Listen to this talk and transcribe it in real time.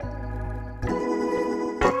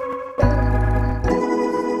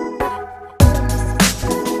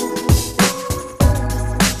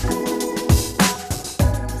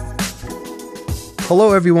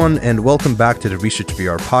Hello, everyone, and welcome back to the Research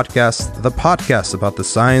VR podcast, the podcast about the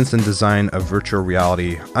science and design of virtual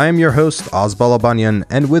reality. I am your host, Ozbala Banyan,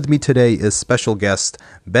 and with me today is special guest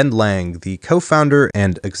Ben Lang, the co-founder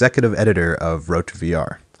and executive editor of Road to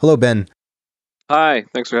VR. Hello, Ben. Hi,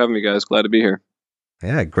 thanks for having me, guys. Glad to be here.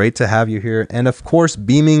 Yeah, great to have you here. And of course,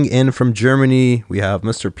 beaming in from Germany, we have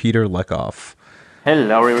Mr. Peter Leckhoff.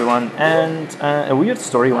 Hello everyone, and a weird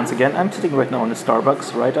story once again. I'm sitting right now in a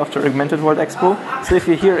Starbucks right after Augmented World Expo, so if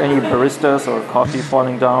you hear any baristas or coffee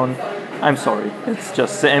falling down, I'm sorry. It's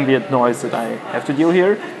just the ambient noise that I have to deal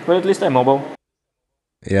here, but at least I'm mobile.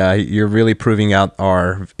 Yeah, you're really proving out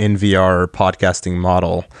our in VR podcasting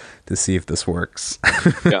model to see if this works.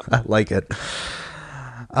 Yeah. I like it.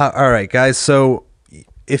 All right, guys, so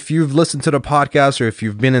if you've listened to the podcast or if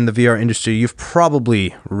you've been in the VR industry, you've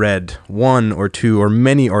probably read one or two or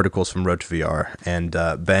many articles from Road to VR. And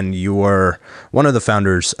Ben, you are one of the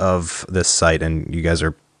founders of this site, and you guys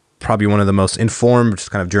are probably one of the most informed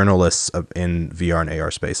kind of journalists in VR and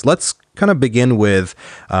AR space. Let's kind of begin with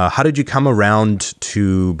how did you come around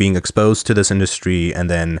to being exposed to this industry, and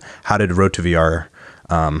then how did Road to VR,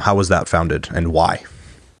 how was that founded and why?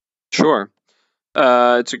 Sure.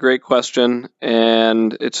 It's a great question,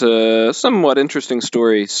 and it's a somewhat interesting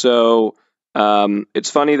story. So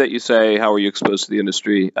it's funny that you say, how were you exposed to the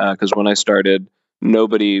industry? Because when I started,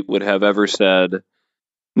 nobody would have ever used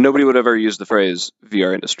the phrase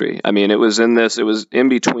VR industry. I mean, it was in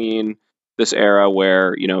between this era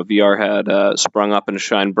where, VR had sprung up and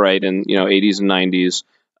shined bright in, 80s and 90s,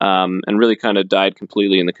 and really kind of died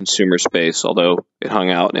completely in the consumer space, although it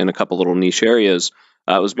hung out in a couple little niche areas.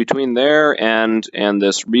 It was between there and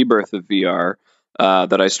this rebirth of VR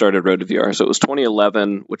that I started Road to VR. So it was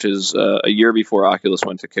 2011, which is a year before Oculus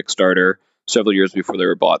went to Kickstarter, several years before they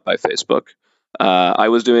were bought by Facebook. I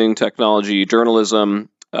was doing technology journalism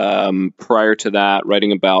prior to that,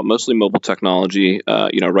 writing about mostly mobile technology,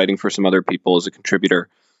 writing for some other people as a contributor.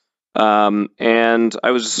 And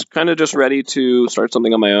I was kind of just ready to start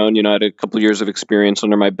something on my own. I had a couple of years of experience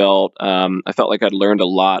under my belt. I felt like I'd learned a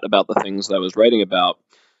lot about the things that I was writing about,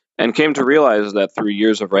 and came to realize that through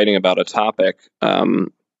years of writing about a topic,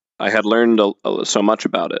 I had learned so much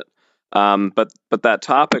about it. But that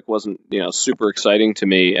topic wasn't, super exciting to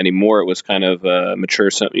me anymore. It was kind of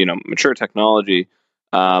mature technology.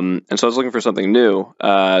 And so I was looking for something new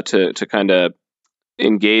to kind of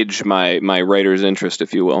engage my writer's interest,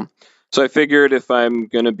 if you will. So I figured if I'm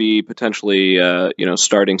going to be potentially,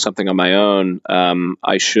 starting something on my own,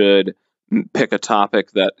 I should pick a topic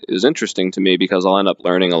that is interesting to me because I'll end up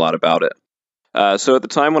learning a lot about it. So at the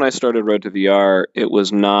time when I started Road to VR, it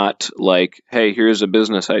was not like, hey, here's a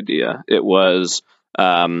business idea. It was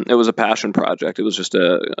a passion project. It was just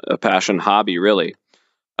a passion hobby, really.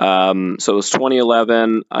 So it was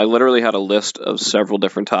 2011. I literally had a list of several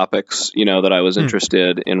different topics, that I was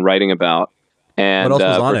interested in writing about. And what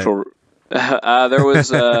else was on it? There was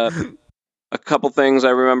a couple things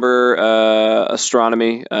I remember: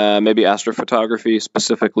 astronomy, maybe astrophotography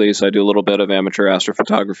specifically. So I do a little bit of amateur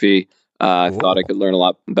astrophotography. I thought I could learn a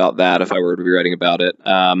lot about that if I were to be writing about it.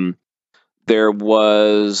 There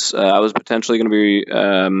was, I was potentially going to be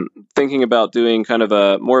thinking about doing kind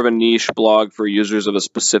of more of a niche blog for users of a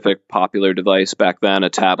specific popular device back then, a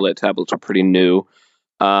tablet. Tablets were pretty new.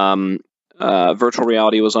 Virtual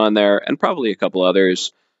reality was on there, and probably a couple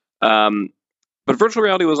others. But virtual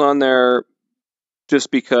reality was on there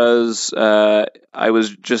just because I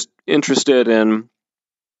was just interested in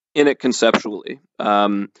it conceptually.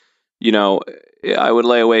 I would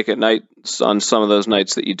lay awake at night on some of those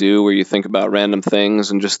nights that you do where you think about random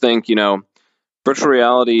things and just think, virtual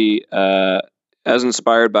reality, as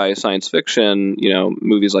inspired by science fiction,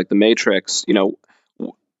 movies like The Matrix,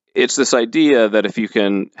 it's this idea that if you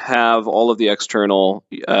can have all of the external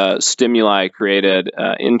stimuli created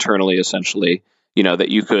internally, essentially, that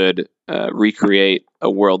you could recreate a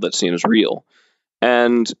world that seems real.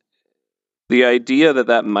 And the idea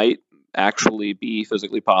that might actually be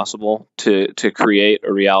physically possible to create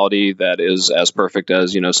a reality that is as perfect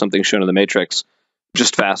as, something shown in The Matrix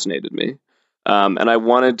just fascinated me. And I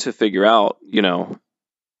wanted to figure out,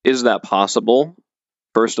 is that possible,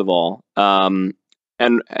 first of all? And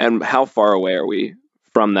how far away are we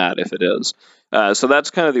from that, if it is? So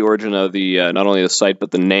that's kind of the origin of the not only the site,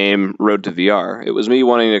 but the name Road to VR. It was me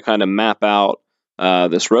wanting to kind of map out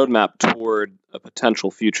this roadmap toward a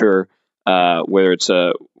potential future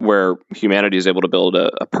where humanity is able to build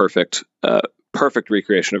a perfect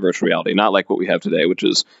recreation of virtual reality, not like what we have today, which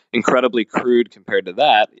is incredibly crude compared to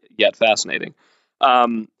that, yet fascinating.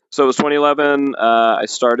 So it was 2011. I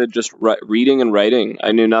started just reading and writing.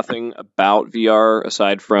 I knew nothing about VR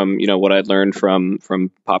aside from what I'd learned from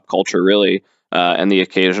pop culture, really, and the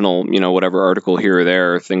occasional whatever article here or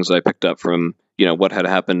there, things I picked up from what had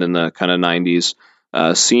happened in the kind of 90s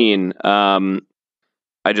scene.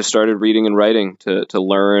 I just started reading and writing to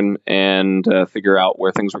learn and figure out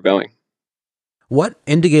where things were going. What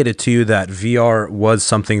indicated to you that VR was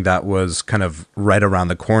something that was kind of right around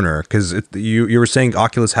the corner? Because you were saying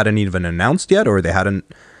Oculus hadn't even announced yet, or they hadn't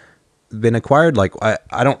been acquired. Like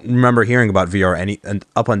I don't remember hearing about VR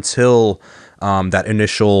up until that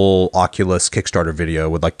initial Oculus Kickstarter video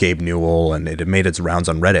with like Gabe Newell, and it had made its rounds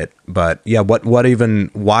on Reddit. But yeah,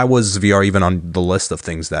 why was VR even on the list of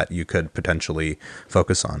things that you could potentially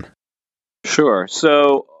focus on? Sure.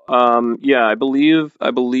 So I believe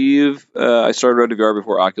I started Road to VR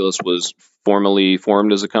before Oculus was formally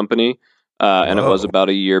formed as a company, and it was about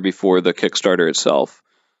a year before the Kickstarter itself.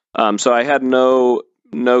 So I had no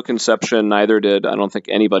conception, neither did I don't think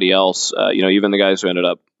anybody else. Even the guys who ended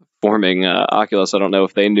up forming Oculus, I don't know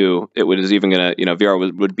if they knew it was even going to,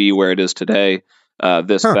 VR would be where it is today,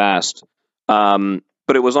 this fast.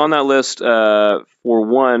 But it was on that list for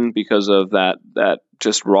one because of that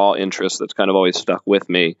just raw interest that's kind of always stuck with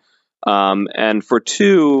me. And for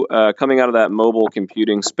two, coming out of that mobile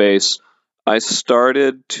computing space, I had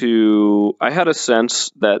a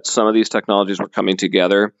sense that some of these technologies were coming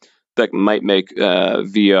together that might make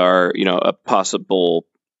VR, a possible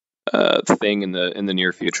thing in the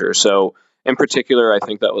near future. So in particular, I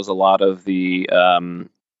think that was a lot of the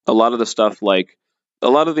stuff, like a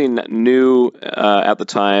lot of the new at the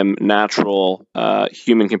time natural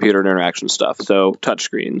human computer interaction stuff. So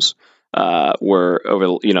touchscreens were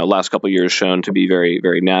over last couple of years shown to be very,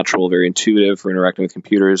 very natural, very intuitive for interacting with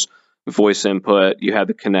computers. Voice input, you had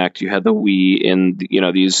the Kinect, you had the Wii in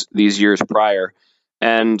these years prior,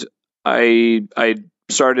 and I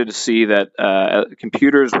started to see that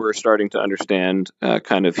computers were starting to understand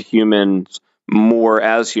kind of humans more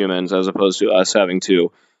as humans, as opposed to us having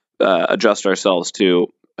to adjust ourselves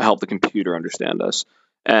to help the computer understand us.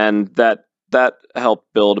 And that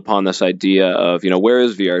helped build upon this idea of, where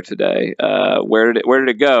is VR today? Where did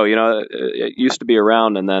it go? It used to be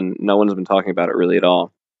around, and then no one's been talking about it really at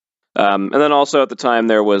all. And then also at the time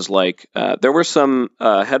there was there were some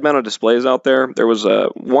head-mounted displays out there. There was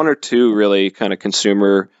one or two really kind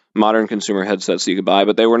of modern consumer headsets you could buy,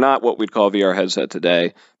 but they were not what we'd call VR headset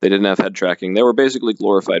today. They didn't have head tracking. They were basically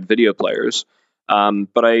glorified video players.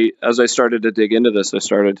 But as I started to dig into this, I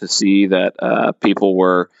started to see that people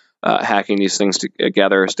were hacking these things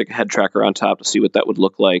together, stick a head tracker on top to see what that would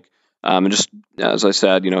look like. And just, as I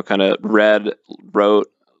said, kind of read, wrote,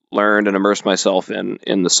 learned, and immersed myself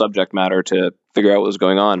in the subject matter to figure out what was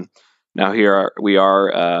going on. Now we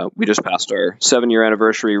just passed our 7-year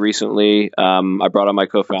anniversary recently. I brought on my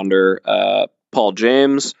co-founder, Paul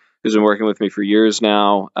James, who's been working with me for years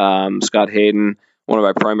now, Scott Hayden, one of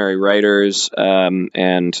our primary writers,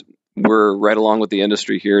 and we're right along with the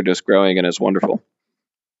industry here, just growing, and it's wonderful.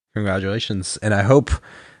 Congratulations. And I hope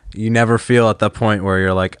you never feel at that point where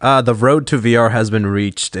you're like, the road to VR has been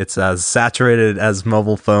reached. It's as saturated as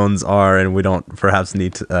mobile phones are, and we don't perhaps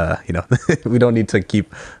need to, we don't need to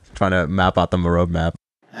keep trying to map out the roadmap.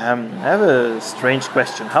 I have a strange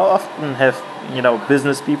question. How often have,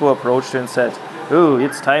 business people approached you and said, "Oh,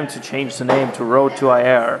 it's time to change the name to Road to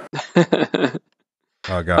IR"?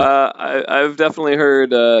 Oh, God. I've definitely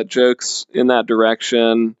heard jokes in that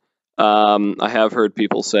direction. I have heard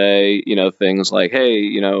people say, things like,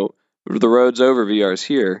 "Hey, the road's over, VR's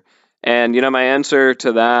here." And, my answer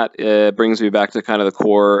to that brings me back to kind of the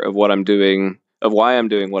core of what I'm doing, of why I'm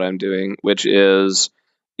doing what I'm doing, which is,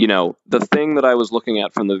 the thing that I was looking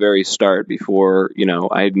at from the very start before,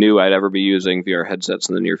 I knew I'd ever be using VR headsets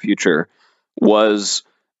in the near future was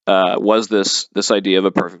this idea of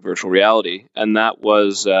a perfect virtual reality. And that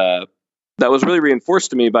was really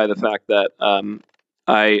reinforced to me by the fact that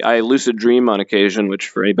I lucid dream on occasion, which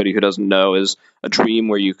for anybody who doesn't know is a dream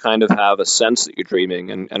where you kind of have a sense that you're dreaming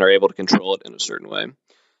and are able to control it in a certain way.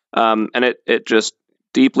 And it just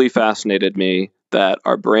deeply fascinated me that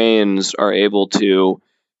our brains are able to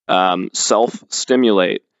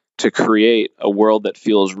self-stimulate to create a world that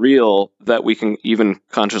feels real, that we can even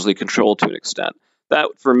consciously control to an extent. That,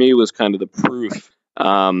 for me, was kind of the proof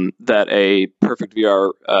that a perfect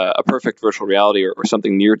VR, a perfect virtual reality or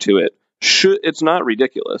something near to it, it's not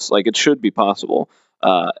ridiculous. Like, it should be possible.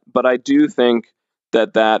 But I do think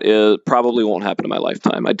that probably won't happen in my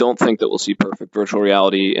lifetime. I don't think that we'll see perfect virtual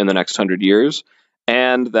reality in the next 100 years.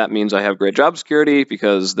 And that means I have great job security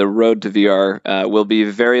because the road to VR will be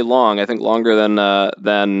very long. I think longer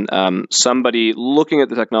than somebody looking at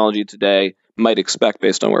the technology today might expect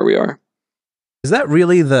based on where we are. Is that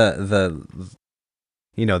really the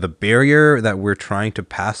barrier that we're trying to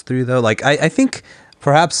pass through, though? Like, I think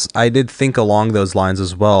perhaps I did think along those lines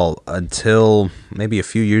as well until maybe a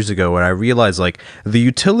few years ago when I realized, like, the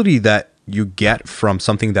utility that you get from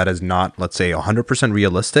something that is not, let's say, 100%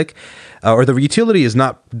 realistic, or the utility is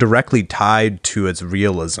not directly tied to its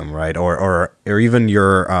realism, right? Or even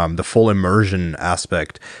your the full immersion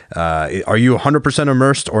aspect. Are you 100%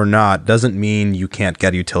 immersed or not? Doesn't mean you can't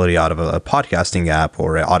get utility out of a podcasting app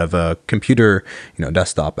or out of a computer,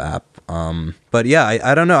 desktop app. But yeah,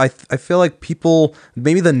 I don't know. I feel like people,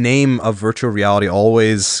 maybe the name of virtual reality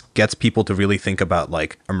always gets people to really think about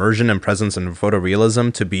like immersion and presence and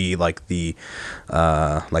photorealism to be like the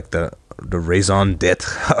raison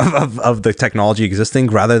d'etre of the technology existing,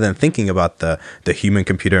 rather than thinking about the human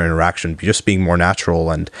computer interaction just being more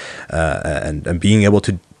natural and being able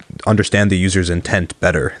to understand the user's intent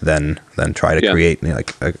better than try to create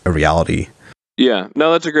like a reality. Yeah,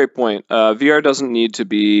 no, that's a great point. VR doesn't need to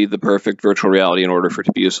be the perfect virtual reality in order for it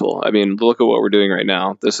to be useful. I mean, look at what we're doing right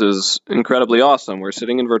now. This is incredibly awesome. We're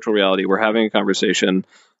sitting in virtual reality. We're having a conversation.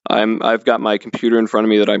 I've got my computer in front of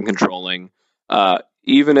me that I'm controlling.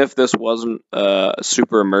 Even if this wasn't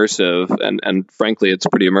super immersive, and frankly, it's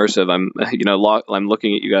pretty immersive. I'm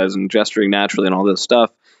looking at you guys and gesturing naturally and all this stuff.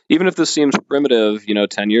 Even if this seems primitive,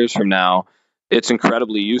 10 years from now, it's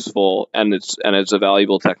incredibly useful, and it's a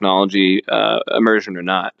valuable technology, immersion or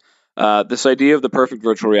not. This idea of the perfect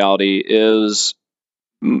virtual reality is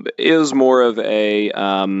more of a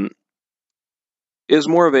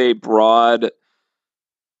broad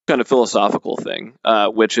kind of philosophical thing,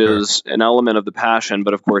 which is an element of the passion.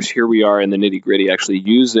 But of course, here we are in the nitty gritty, actually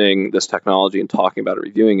using this technology and talking about it,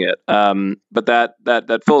 reviewing it. But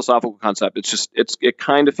that philosophical concept, it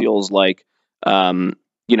kind of feels like,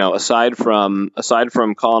 aside from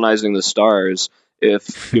colonizing the stars,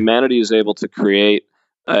 if humanity is able to create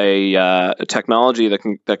a technology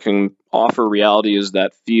that can offer realities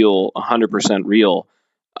that feel 100% real,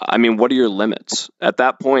 I mean, what are your limits? At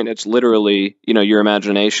that point, it's literally, your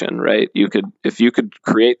imagination, right? If you could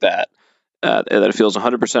create that it feels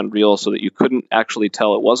 100% real, so that you couldn't actually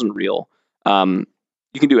tell it wasn't real.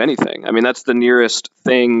 You can do anything. I mean, that's the nearest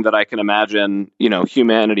thing that I can imagine,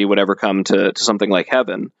 humanity would ever come to something like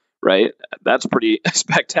heaven, right? That's pretty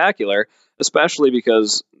spectacular, especially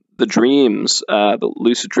because the dreams, the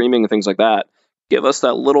lucid dreaming and things like that, give us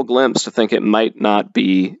that little glimpse to think it might not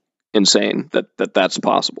be insane that's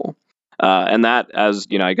possible. And that, as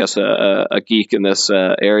I guess a geek in this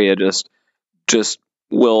area, just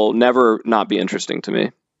will never not be interesting to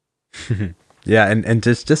me. Yeah, and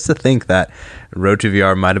just to think that Road to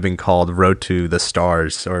VR might have been called Road to the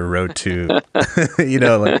Stars or Road to, like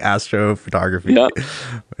astrophotography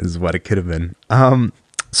is what it could have been.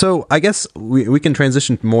 So I guess we can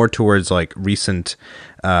transition more towards like recent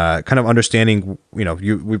kind of understanding.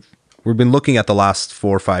 We've been looking at the last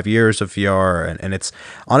 4 or 5 years of VR, and it's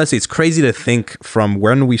honestly, it's crazy to think from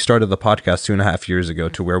when we started the podcast 2.5 years ago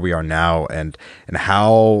to where we are now, and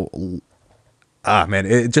how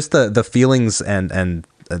just the feelings and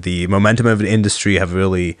the momentum of the industry have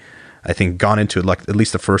really, I think, gone into like at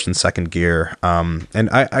least the first and second gear. And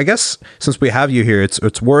I guess since we have you here,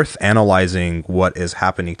 it's worth analyzing what is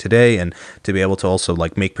happening today, and to be able to also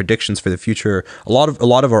like make predictions for the future. A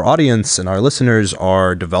lot of our audience and our listeners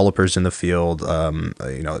are developers in the field,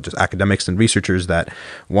 just academics and researchers that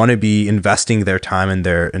want to be investing their time and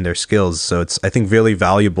their skills. So it's, I think, really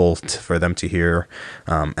valuable for them to hear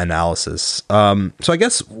analysis. So I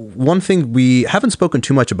guess one thing we haven't spoken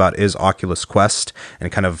too much about is Oculus Quest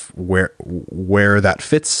and kind of where that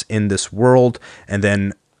fits in this world. And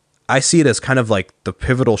then I see it as kind of like the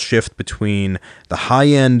pivotal shift between the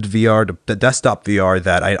high-end VR, the desktop VR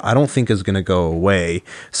that I don't think is going to go away.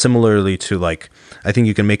 Similarly to, like, I think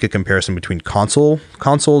you can make a comparison between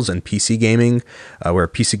consoles and PC gaming, where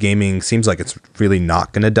PC gaming seems like it's really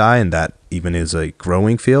not going to die, and that even is a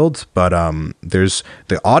growing field. But there's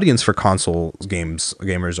the audience for console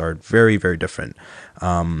gamers are very, very different.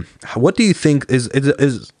 What do you think is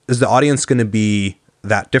the audience going to be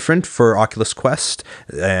that different for Oculus Quest,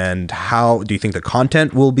 and how do you think the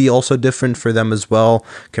content will be also different for them as well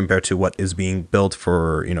compared to what is being built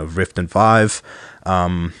for Rift and Vive?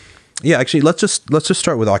 Actually, let's just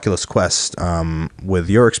start with Oculus Quest, with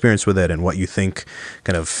your experience with it and what you think.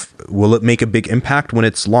 Kind of, will it make a big impact when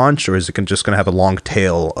it's launched, or is it just going to have a long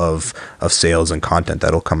tail of sales and content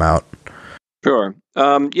that'll come out? Sure.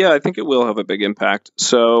 I think it will have a big impact.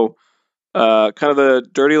 So kind of the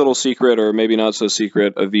dirty little secret, or maybe not so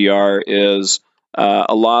secret, of VR is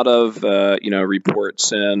a lot of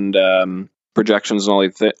reports and projections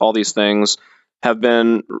and all these things have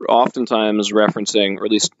been oftentimes referencing, or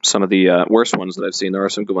at least some of the worst ones that I've seen. There are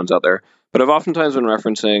some good ones out there, but have oftentimes been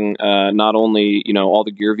referencing not only all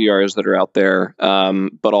the Gear VRs that are out there,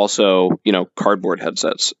 but also cardboard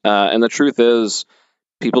headsets. And the truth is,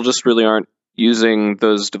 people just really aren't using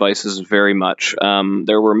those devices very much.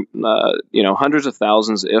 There were hundreds of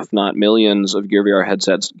thousands, if not millions, of Gear VR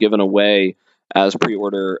headsets given away as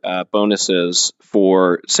pre-order bonuses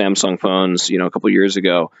for Samsung phones, a couple years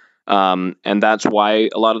ago. And that's why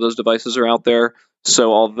a lot of those devices are out there.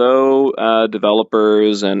 So although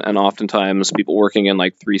developers and oftentimes people working in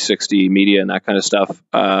like 360 media and that kind of stuff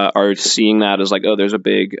are seeing that as like, oh, there's a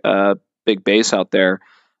big base out there,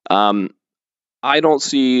 I don't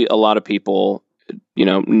see a lot of people,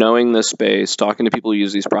 knowing this space, talking to people who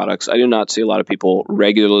use these products. I do not see a lot of people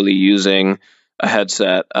regularly using a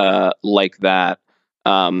headset like that.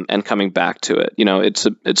 And coming back to it,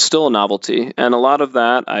 it's still a novelty, and a lot of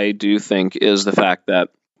that I do think is the fact that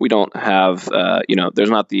we don't have, there's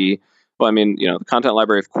not the content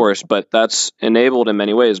library, of course, but that's enabled in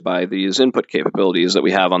many ways by these input capabilities that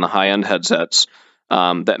we have on the high-end headsets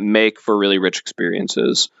that make for really rich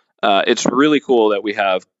experiences. It's really cool that we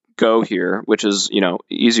have Go here, which is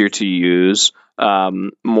easier to use,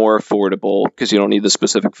 more affordable because you don't need the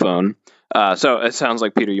specific phone. So it sounds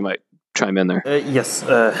like, Peter, you might chime in there. Yes,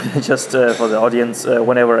 just for the audience,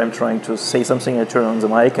 whenever I'm trying to say something, I turn on the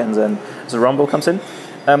mic and then the rumble comes in.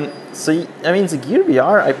 The Gear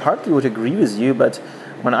VR, I partly would agree with you, but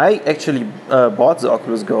when I actually bought the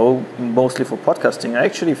Oculus Go, mostly for podcasting, I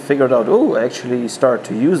actually figured out, I actually start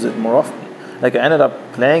to use it more often. Like, I ended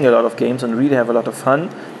up playing a lot of games and really have a lot of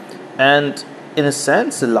fun. And in a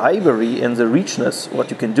sense, the library and the richness,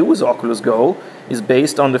 what you can do with Oculus Go, is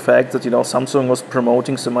based on the fact that Samsung was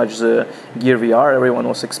promoting so much the Gear VR. Everyone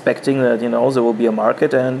was expecting that there will be a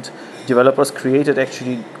market, and developers created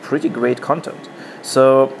actually pretty great content.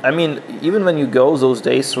 So even when you go those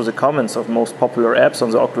days through the comments of most popular apps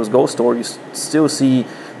on the Oculus Go store, you still see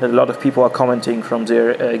that a lot of people are commenting from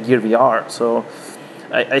their Gear VR. So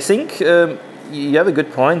I think you have a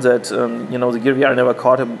good point that the Gear VR never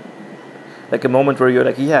caught a moment where you're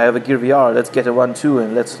like, yeah, I have a Gear VR, let's get a one too,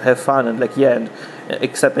 and let's have fun, and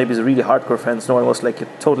except maybe the really hardcore fans, no one was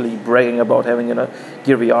totally bragging about having a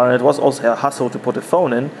Gear VR, and it was also a hassle to put a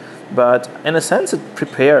phone in, but in a sense it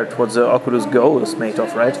prepared what the Oculus Go is made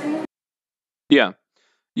of, right?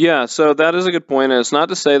 Yeah, so that is a good point, and it's not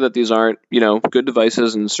to say that these aren't, good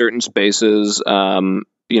devices in certain spaces.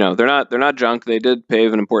 They're not junk. They did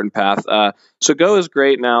pave an important path. So Go is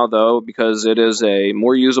great now, though, because it is a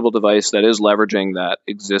more usable device that is leveraging that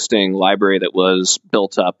existing library that was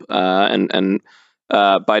built up and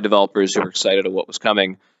by developers who were excited at what was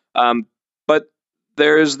coming. But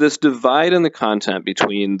there's this divide in the content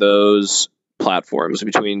between those platforms,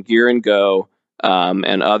 between Gear and Go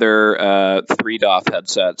and other 3DOF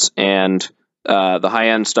headsets and the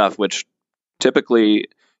high-end stuff, which typically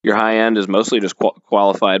your high end is mostly just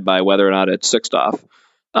qualified by whether or not it's 6DOF.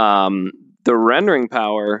 The rendering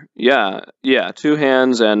power, two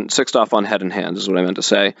hands and 6DOF on head and hands is what I meant to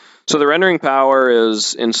say. So the rendering power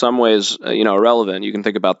is in some ways, irrelevant. You can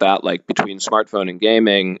think about that like between smartphone and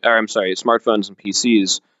gaming, smartphones and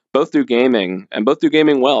PCs. Both do gaming, and both do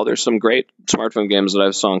gaming well. There's some great smartphone games that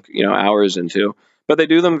I've sunk, hours into, but they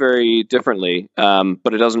do them very differently.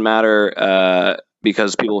 But it doesn't matter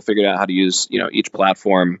because people figured out how to use, each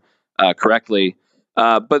platform correctly.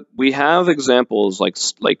 But we have examples like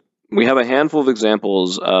we have a handful of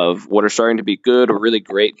examples of what are starting to be good or really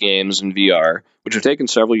great games in VR, which have taken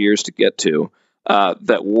several years to get to,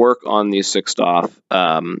 that work on these 6DOF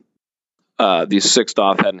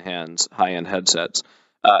head and hands high-end headsets.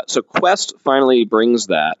 So Quest finally brings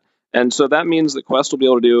that. And so that means that Quest will be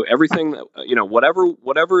able to do everything that,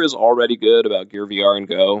 whatever is already good about Gear VR and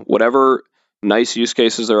Go, whatever nice use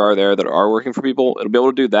cases there are that are working for people, it'll be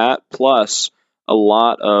able to do that, plus a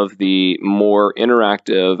lot of the more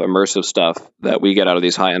interactive, immersive stuff that we get out of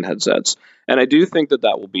these high-end headsets. And I do think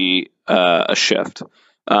that will be a shift.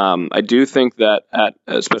 I do think that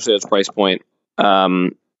especially at its price point,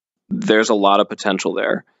 there's a lot of potential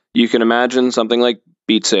there. You can imagine something like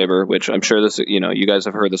Beat Saber, which I'm sure you guys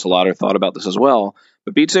have heard this a lot or thought about this as well.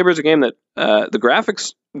 But Beat Saber is a game that the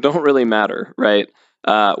graphics don't really matter, right?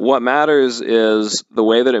 What matters is the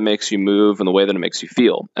way that it makes you move and the way that it makes you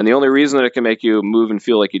feel. And the only reason that it can make you move and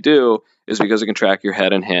feel like you do is because it can track your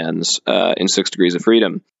head and hands in 6 degrees of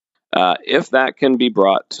freedom. If that can be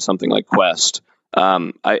brought to something like Quest,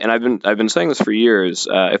 I've been saying this for years.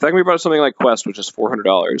 If that can be brought to something like Quest, which is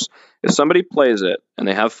 $400, if somebody plays it and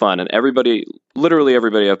they have fun, and literally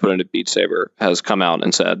everybody I've put into Beat Saber has come out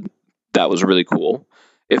and said that was really cool.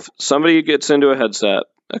 If somebody gets into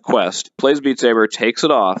a Quest, plays Beat Saber, takes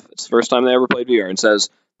it off, it's the first time they ever played VR, and says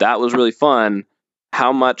that was really fun.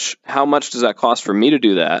 How much does that cost for me to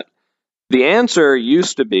do that? The answer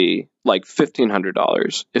used to be like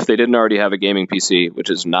 $1,500 if they didn't already have a gaming PC, which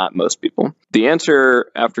is not most people. The answer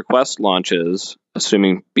after Quest launches,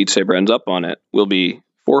 assuming Beat Saber ends up on it, will be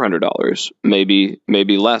 $400,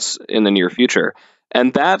 maybe less in the near future.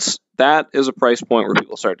 And that is a price point where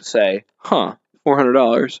people start to say,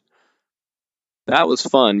 $400. That was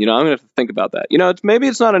fun. I'm going to have to think about that. Maybe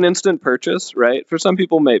it's not an instant purchase, right? For some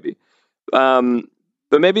people, maybe.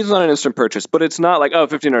 But maybe it's not an instant purchase, but it's not like,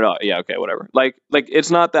 $1,500. Yeah, okay, whatever. Like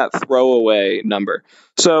it's not that throwaway number.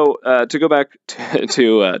 So to go back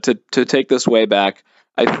to take this way back,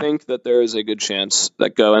 I think that there is a good chance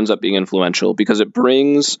that Go ends up being influential because it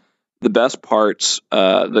brings the best parts,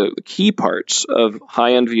 the key parts of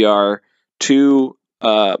high-end VR to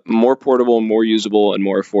more portable, more usable, and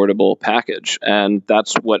more affordable package. And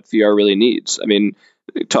that's what VR really needs. I mean,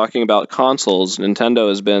 talking about consoles, Nintendo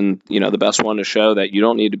has been, the best one to show that you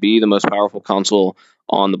don't need to be the most powerful console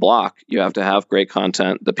on the block. You have to have great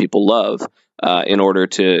content that people love in order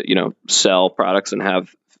to, sell products and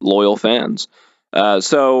have loyal fans.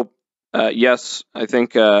 Yes, I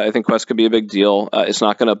think Quest could be a big deal. It's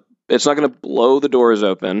not gonna blow the doors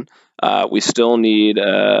open. We still need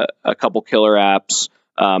a couple killer apps.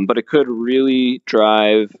 But it could really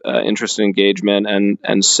drive interest and engagement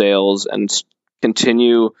and sales and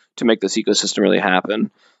continue to make this ecosystem really happen.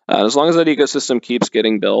 As long as that ecosystem keeps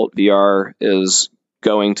getting built, VR is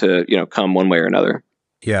going to come one way or another.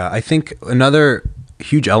 Yeah, I think another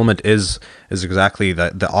huge element is exactly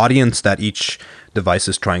the audience that each device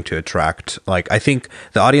is trying to attract. Like, I think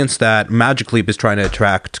the audience that Magic Leap is trying to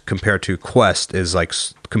attract compared to Quest is like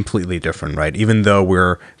completely different, right? Even though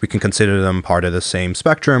we can consider them part of the same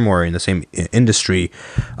spectrum or in the same industry,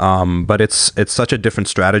 but it's such a different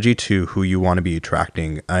strategy to who you want to be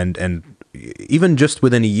attracting. And even just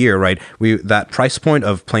within a year, right? That price point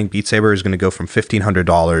of playing Beat Saber is going to go from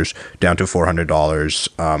 $1,500 down to $400,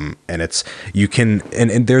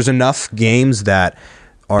 and there's enough games that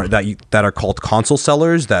are called console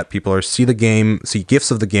sellers that people see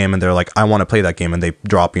gifts of the game, and they're like, I want to play that game, and they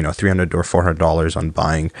drop $300 or $400 on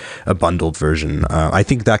buying a bundled version. I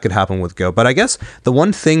think that could happen with Go, but I guess the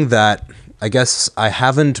one thing that I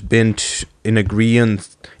haven't been in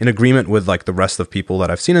agreement with like the rest of people that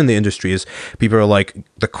I've seen in the industry is people are like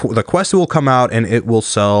the Quest will come out and it will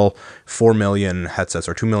sell 4 million headsets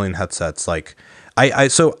or 2 million headsets. Like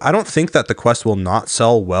so I don't think that the Quest will not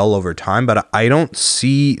sell well over time, but I don't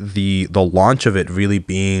see the launch of it really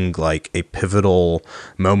being like a pivotal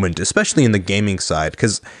moment, especially in the gaming side,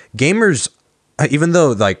 because gamers, even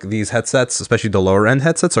though like these headsets, especially the lower end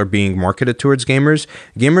headsets, are being marketed towards gamers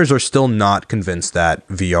are still not convinced that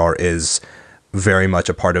VR is very much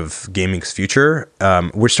a part of gaming's future.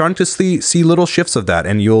 We're starting to see little shifts of that,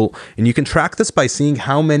 and you can track this by seeing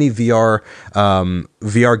how many VR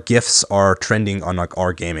GIFs are trending on like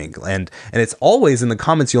our gaming, and it's always in the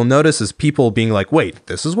comments you'll notice is people being like, wait,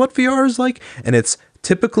 this is what VR is like, and it's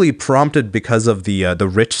typically prompted because of the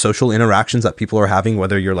rich social interactions that people are having,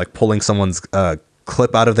 whether you're like pulling someone's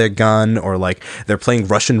clip out of their gun, or like they're playing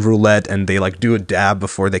Russian roulette and they like do a dab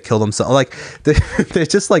before they kill themselves. Like there's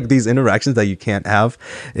just like these interactions that you can't have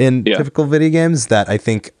in typical video games that I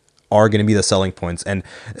think are going to be the selling points, and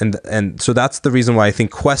so that's the reason why I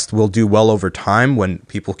think Quest will do well over time when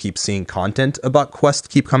people keep seeing content about Quest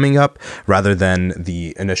keep coming up rather than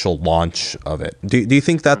the initial launch of it. Do you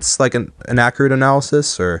think that's like an accurate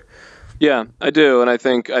analysis? Or yeah, I do, and I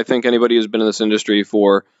think anybody who's been in this industry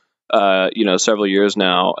for several years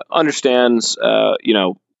now understands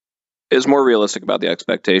is more realistic about the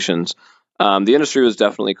expectations. The industry was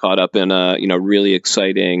definitely caught up in a really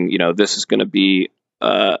exciting, this is going to be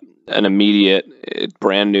an immediate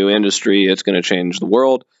brand new industry. It's going to change the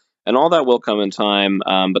world, and all that will come in time.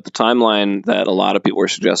 But the timeline that a lot of people were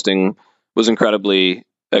suggesting was incredibly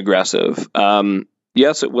aggressive.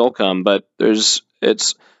 Yes, it will come, but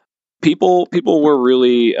people were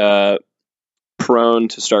really prone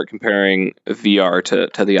to start comparing VR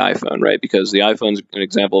to the iPhone, right? Because the iPhone's an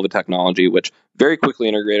example of a technology which very quickly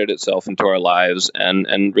integrated itself into our lives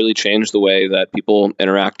and really changed the way that people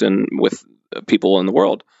interact with people in the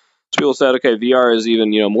world. So people said, okay, VR is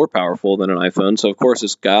even more powerful than an iPhone, so of course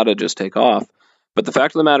it's got to just take off. But the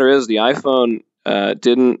fact of the matter is, the iPhone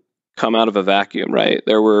didn't come out of a vacuum, right?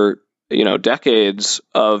 There were decades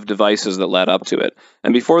of devices that led up to it.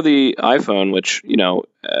 And before the iPhone, which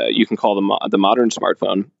you can call the modern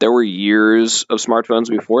smartphone, there were years of smartphones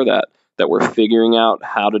before that were figuring out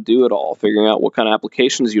how to do it all, figuring out what kind of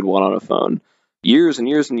applications you'd want on a phone. Years and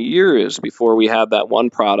years and years before we had that one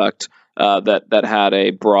product that had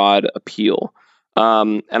a broad appeal.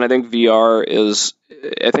 And I think VR is,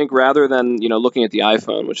 I think rather than looking at the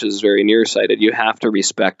iPhone, which is very nearsighted, you have to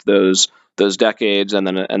respect those decades and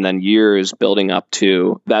then years building up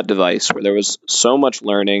to that device where there was so much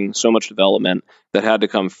learning, so much development that had to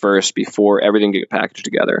come first before everything get packaged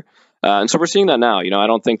together. And so we're seeing that now. I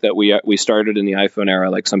don't think that we started in the iPhone era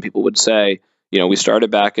like some people would say. We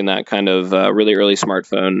started back in that kind of really early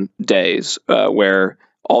smartphone days where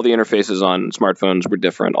all the interfaces on smartphones were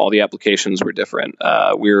different. All the applications were different.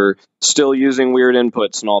 We were still using weird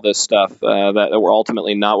inputs and all this stuff that were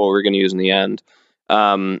ultimately not what we were going to use in the end.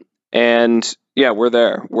 And yeah, we're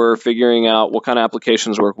there. We're figuring out what kind of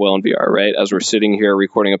applications work well in VR, right? As we're sitting here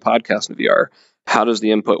recording a podcast in VR, how does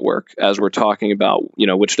the input work? As we're talking about,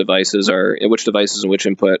 which devices and which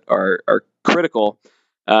input are critical,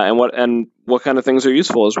 and what kind of things are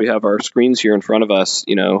useful as we have our screens here in front of us,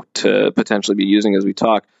 to potentially be using as we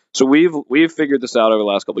talk. So we've figured this out over the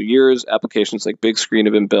last couple of years. Applications like Big Screen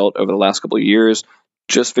have been built over the last couple of years.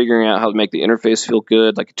 Just figuring out how to make the interface feel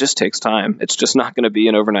good, it just takes time. It's just not going to be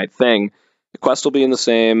an overnight thing. The Quest will be in the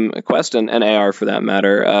same, Quest and AR for that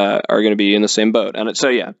matter, are going to be in the same boat. And so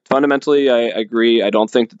yeah, fundamentally, I agree. I don't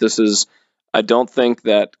think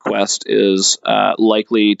that Quest is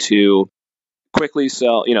likely to quickly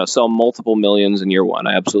sell multiple millions in year one.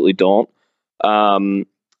 I absolutely don't.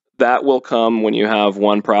 That will come when you have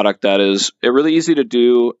one product that is really easy to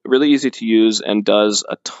do, really easy to use, and does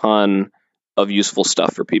a ton of useful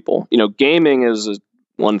stuff for people. Gaming is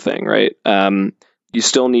one thing, right? You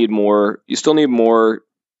still need more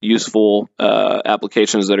useful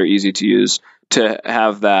applications that are easy to use to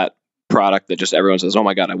have that product that just everyone says, oh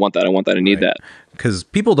my God, I want that, I need that. Because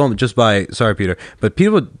people don't just buy, sorry Peter, but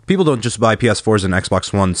people don't just buy PS4s and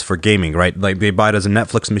Xbox Ones for gaming, right? Like they buy it as a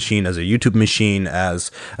Netflix machine, as a YouTube machine,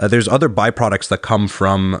 as there's other byproducts that come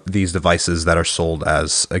from these devices that are sold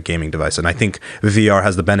as a gaming device. And I think VR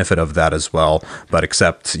has the benefit of that as well, but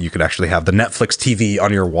except you could actually have the Netflix TV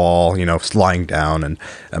on your wall, lying down, and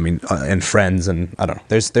and friends, and I don't know.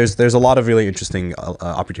 There's a lot of really interesting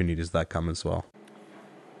opportunities that come as well.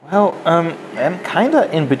 Well, I'm kind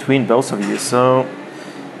of in between both of you. So,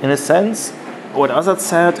 in a sense, what Azad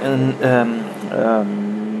said in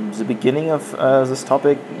the beginning of this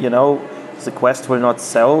topic, the Quest will not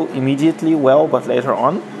sell immediately well, but later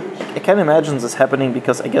on. I can imagine this happening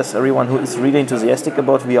because I guess everyone who is really enthusiastic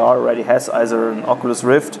about VR already has either an Oculus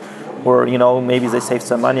Rift or, maybe they saved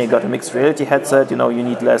some money and got a mixed reality headset. You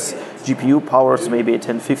need less GPU power, so maybe a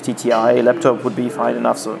 1050 Ti laptop would be fine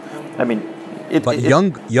enough. So,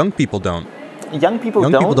 young people don't. Young people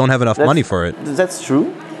don't have enough money for it. That's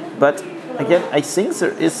true. But again, I think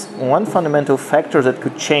there is one fundamental factor that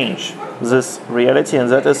could change this reality, and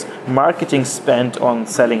that is marketing spent on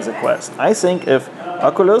selling the Quest. I think if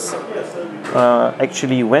Oculus,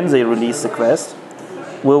 actually, when they release the Quest,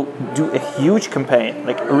 will do a huge campaign,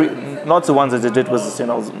 not the ones that they did with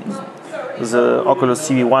the Oculus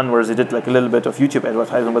TV1, where they did a little bit of YouTube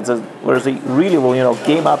advertisement, but where they really will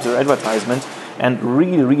game up their advertisement and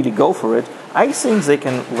really, really go for it. I think they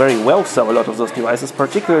can very well sell a lot of those devices,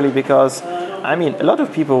 particularly because, a lot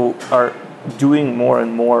of people are doing more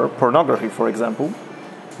and more pornography, for example.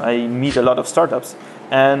 I meet a lot of startups,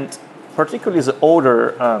 and particularly the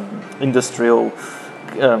older industrial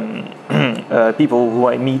people who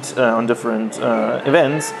I meet on different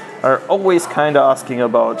events are always kind of asking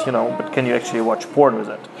about, but can you actually watch porn with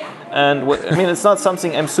it? And it's not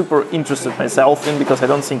something I'm super interested myself in, because I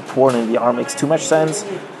don't think porn in VR makes too much sense.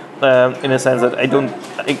 In a sense that I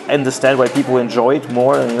understand why people enjoy it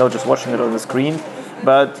more than just watching it on the screen.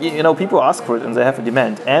 But people ask for it and they have a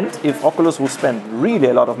demand. And if Oculus will spend really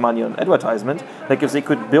a lot of money on advertisement, if they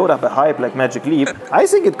could build up a hype like Magic Leap, I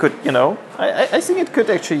think it could, I think it could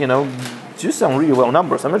actually, do some really well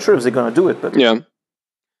numbers. I'm not sure if they're going to do it, but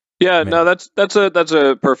yeah. No, that's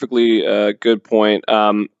a perfectly good point.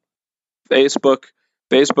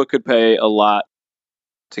 Facebook could pay a lot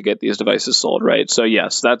to get these devices sold, right? So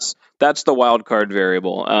yes, that's the wild card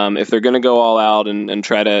variable. If they're going to go all out and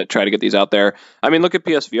try to get these out there, look at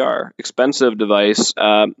PSVR, expensive device,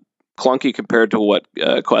 clunky compared to what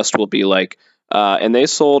Quest will be like, and they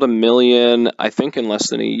sold 1 million, I think, in less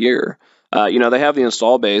than a year. They have the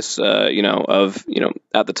install base, at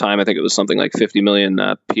the time I think it was something like 50 million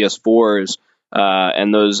PS4s,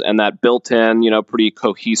 and that built-in, pretty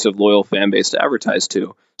cohesive, loyal fan base to advertise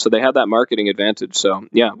to. So they had that marketing advantage. So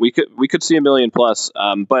yeah, we could see 1 million plus.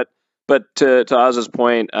 But to Oz's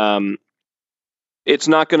point, it's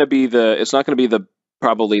not going to be the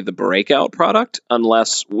probably the breakout product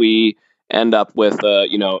unless we end up with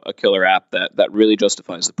a killer app that really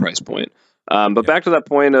justifies the price point. But back to that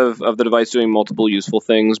point of the device doing multiple useful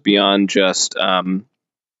things beyond just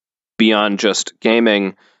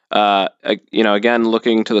gaming. Again,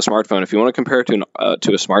 looking to the smartphone. If you want to compare it to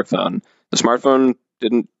a smartphone, the smartphone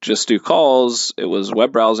didn't just do calls. It was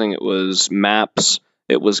web browsing. It was maps.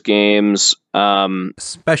 It was games.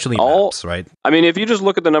 Especially maps, right? I mean, if you just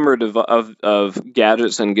look at the number of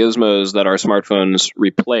gadgets and gizmos that our smartphones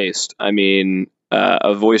replaced, I mean,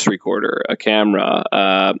 a voice recorder, a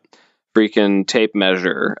camera, freaking tape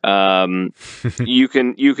measure. You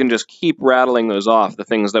can just keep rattling those off. The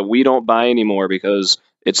things that we don't buy anymore because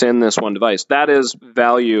it's in this one device. That is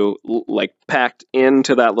value like packed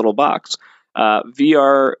into that little box.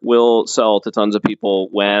 VR will sell to tons of people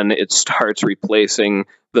when it starts replacing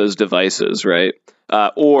those devices, right?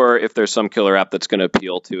 Or if there's some killer app that's going to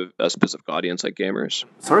appeal to a specific audience like gamers.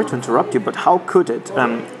 Sorry to interrupt you, but how could it?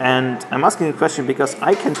 And I'm asking a question because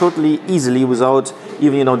I can totally easily, without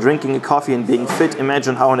even drinking a coffee and being fit,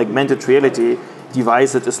 imagine how an augmented reality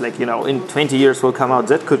device that is like in 20 years will come out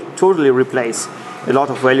that could totally replace a lot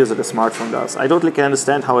of values that a smartphone does. I totally can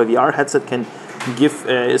understand how a VR headset can give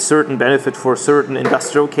a certain benefit for certain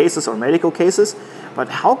industrial cases or medical cases, but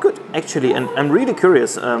how could actually, and I'm really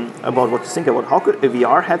curious about what you think about, how could a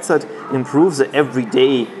VR headset improve the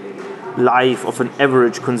everyday life of an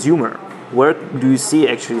average consumer? Where do you see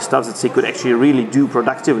actually stuff that they could actually really do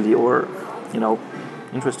productively or,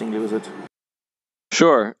 interestingly with it?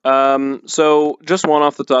 Sure. So just one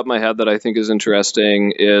off the top of my head that I think is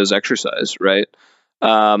interesting is exercise, right?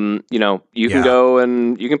 You can go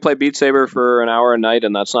and you can play Beat Saber for an hour a night,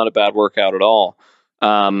 and that's not a bad workout at all.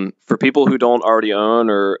 For people who don't already own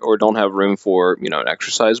or don't have room for, an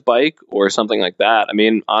exercise bike or something like that, I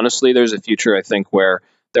mean, honestly, there's a future, I think, where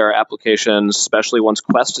there are applications, especially once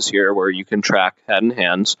Quest is here, where you can track head and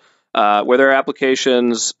hands, where there are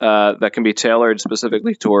applications that can be tailored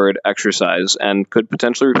specifically toward exercise and could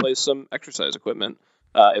potentially replace some exercise equipment,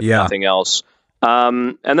 if nothing else.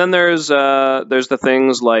 And then there's the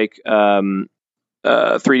things like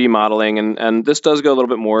 3D modeling, and this does go a little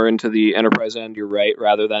bit more into the enterprise end. You're right,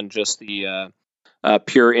 rather than just the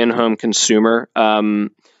pure in-home consumer.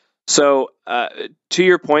 So to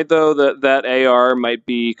your point, though, that AR might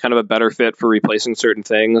be kind of a better fit for replacing certain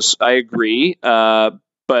things. I agree,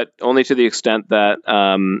 but only to the extent that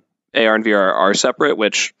AR and VR are separate.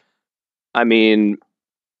 Which, I mean,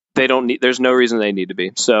 they don't need. There's no reason they need to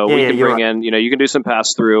be. So we can bring in. You can do some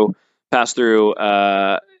pass through.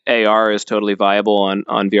 AR is totally viable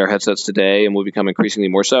on VR headsets today, and will become increasingly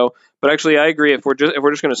more so. But actually, I agree. If we're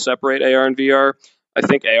just going to separate AR and VR, I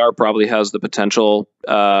think AR probably has the potential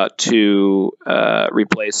to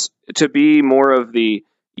be more of the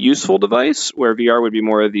useful device, where VR would be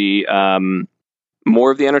more of the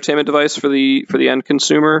entertainment device for the end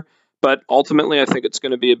consumer. But ultimately, I think it's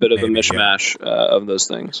going to be a bit of a mishmash of those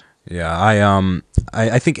things. Yeah,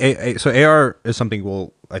 I think so. AR is something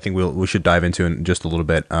we should dive into in just a little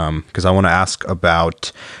bit, because I want to ask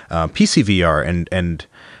about PC VR and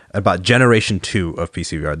about generation 2 of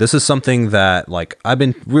PC VR. This is something that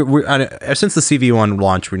since the CV1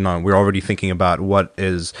 launch, we're already thinking about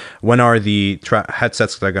when are the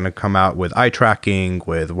headsets that are going to come out with eye tracking,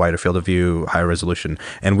 with wider field of view, high resolution,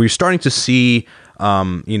 and we're starting to see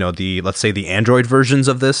let's say the Android versions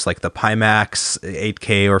of this, like the Pimax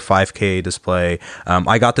 8K or 5K display.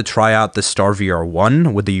 I got to try out the Star VR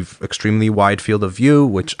 1 with the extremely wide field of view,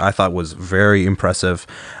 which I thought was very impressive.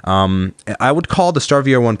 I would call the Star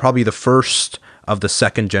VR 1 probably the first of the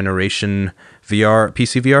second generation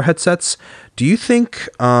PC VR headsets. Do you think,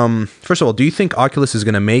 first of all, do you think Oculus is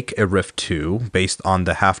going to make a Rift 2 based on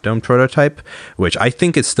the Half Dome prototype, which I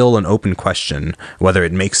think is still an open question, whether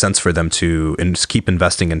it makes sense for them to keep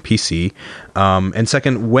investing in PC? And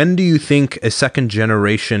second, when do you think a second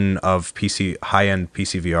generation of high-end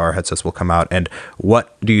PC VR headsets will come out, and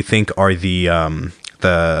what do you think are the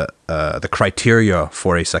criteria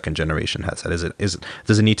for a second generation headset?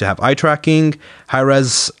 Does it need to have eye tracking, high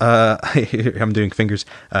res? I'm doing fingers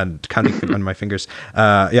and counting on my fingers.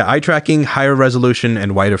 Eye tracking, higher resolution,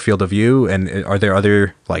 and wider field of view. And are there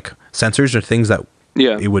other sensors or things that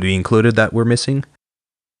it would be included that we're missing?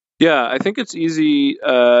 Yeah, I think it's easy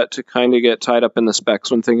to kind of get tied up in the specs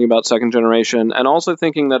when thinking about second generation, and also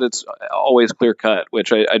thinking that it's always clear cut,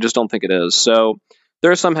 which I just don't think it is. So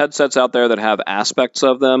there are some headsets out there that have aspects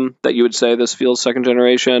of them that you would say this feels second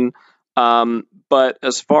generation. But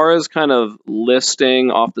as far as kind of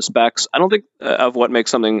listing off the specs, I don't think of what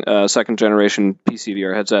makes something a second generation PC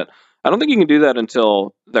VR headset. I don't think you can do that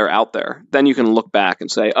until they're out there. Then you can look back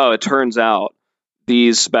and say, oh, it turns out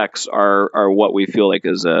these specs are what we feel like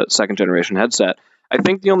is a second generation headset. I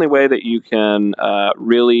think the only way that you can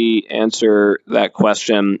really answer that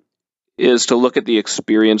question is to look at the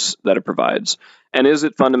experience that it provides. And is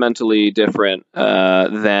it fundamentally different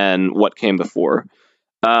than what came before?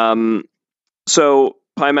 So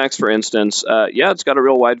Pimax, for instance, it's got a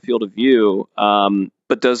real wide field of view,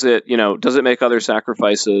 but does it make other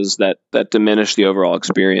sacrifices that diminish the overall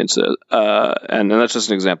experience? And that's just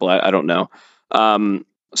an example. I don't know.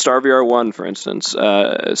 Star VR 1, for instance,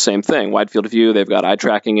 same thing, wide field of view. They've got eye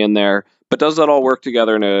tracking in there, but does that all work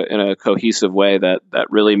together in a cohesive way that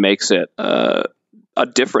really makes it a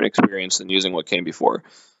different experience than using what came before?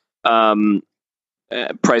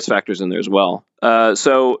 Price factors in there as well.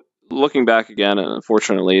 So looking back again,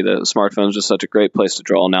 unfortunately, the smartphone is just such a great place to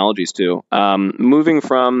draw analogies to. Moving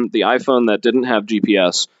from the iPhone that didn't have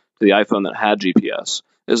GPS to the iPhone that had GPS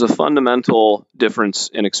is a fundamental difference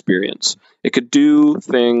in experience. It could do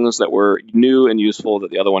things that were new and useful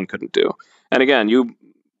that the other one couldn't do. And again,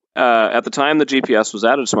 at the time the GPS was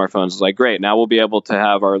added to smartphones, it's like, great, now we'll be able to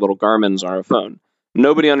have our little Garmin's on our phone.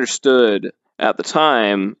 Nobody understood at the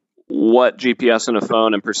time what GPS in a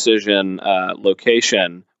phone and precision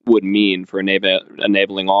location would mean for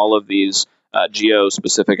enabling all of these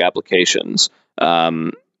geo-specific applications.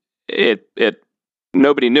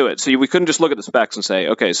 Nobody knew it. So we couldn't just look at the specs and say,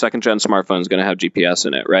 okay, second gen smartphone is going to have GPS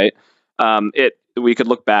in it, right? We could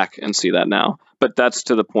look back and see that now, but that's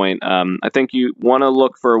to the point. I think you want to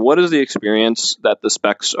look for what is the experience that the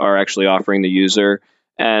specs are actually offering the user,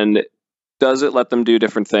 and does it let them do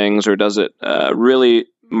different things, or does it really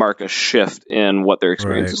mark a shift in what their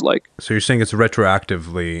experience is like? So you're saying it's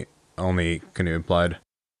retroactively only can be applied.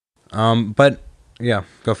 But yeah,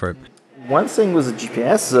 go for it. One thing with the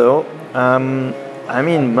GPS though,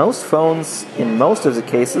 most phones in most of the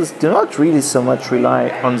cases do not really so much rely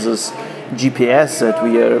on this GPS that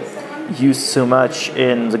we are used so much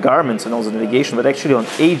in the Garmin's and all the navigation, but actually on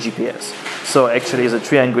a GPS. So actually it's a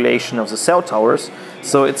triangulation of the cell towers.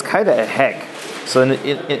 So it's kind of a hack. So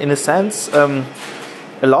in a sense,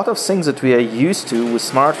 a lot of things that we are used to with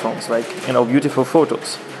smartphones, like beautiful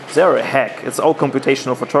photos, they're a hack. It's all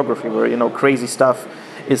computational photography where crazy stuff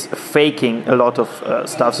is faking a lot of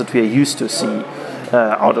stuff that we are used to see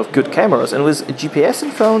out of good cameras. And with GPS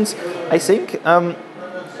in phones, I think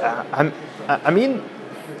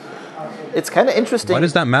it's kind of interesting. Why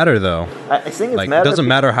does that matter though? I think it doesn't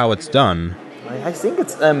matter how it's done. I think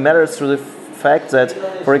it matters through the fact that,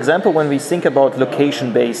 for example, when we think about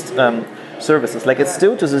location-based services, like it's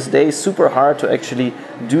still to this day super hard to actually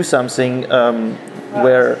do something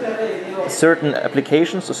where certain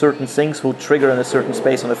applications or certain things will trigger in a certain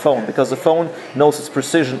space on the phone, because the phone knows its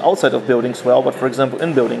precision outside of buildings well, but for example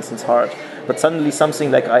in buildings it's hard. But suddenly something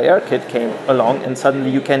like IRKit came along and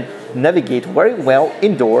suddenly you can navigate very well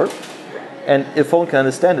indoor, and a phone can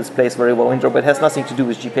understand its place very well indoor, but it has nothing to do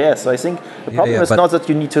with GPS. So I think the problem is not that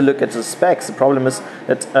you need to look at the specs. The problem is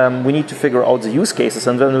that we need to figure out the use cases,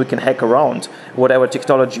 and then we can hack around whatever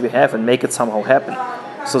technology we have and make it somehow happen.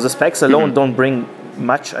 So the specs alone don't bring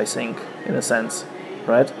much, I think, in a sense,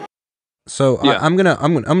 right? So yeah. I'm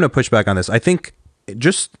gonna push back on this. I think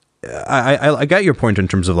I got your point in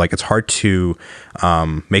terms of like it's hard to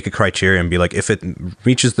make a criteria and be like, if it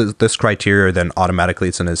reaches this criteria, then automatically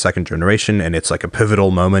it's in a second generation and it's like a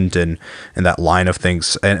pivotal moment in that line of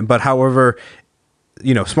things. But however,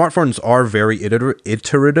 smartphones are very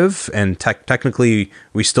iterative, and technically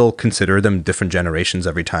we still consider them different generations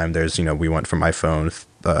every time. There's we went from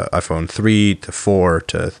iPhone 3 to 4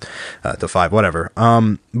 to 5, whatever.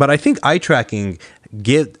 But I think eye tracking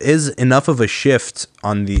is enough of a shift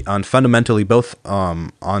on fundamentally both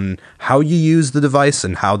on how you use the device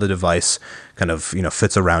and how the device kind of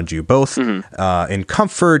fits around you, both in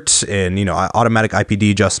comfort, in automatic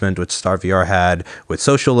IPD adjustment, which Star VR had, with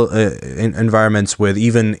social environments, with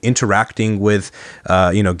even interacting with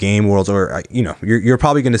game worlds, or you're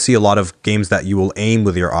probably going to see a lot of games that you will aim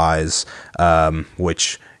with your eyes,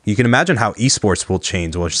 which you can imagine how esports will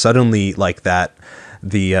change, which suddenly like that.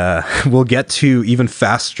 We'll get to even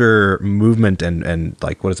faster movement and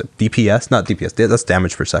like, what is it? DPS? Not DPS. That's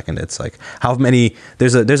damage per second. It's like how many.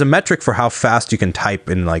 There's a metric for how fast you can type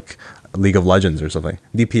in like League of Legends or something.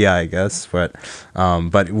 DPI, I guess.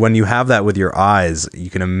 But when you have that with your eyes, you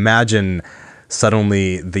can imagine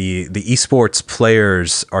suddenly the esports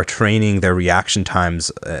players are training their reaction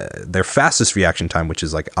times, their fastest reaction time, which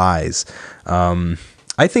is like eyes.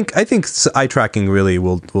 I think eye tracking really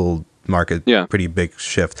will market, Yeah. pretty big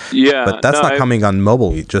shift. Yeah, But that's no, not coming on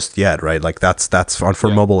mobile just yet, right? Like that's for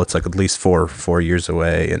mobile, it's like at least four years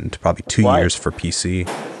away, and probably 2 Why? years for PC.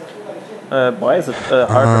 Why is it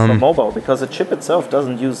harder for mobile? Because the chip itself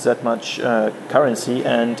doesn't use that much currency,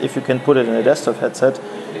 and if you can put it in a desktop headset,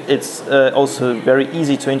 it's also very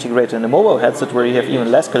easy to integrate in a mobile headset where you have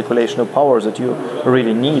even less calculational power that you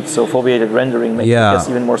really need. So foveated rendering makes I guess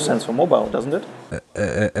even more sense for mobile, doesn't it?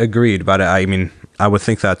 Agreed, but I mean, I would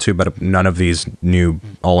think that too, but none of these new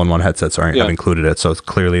all-in-one headsets have included it, so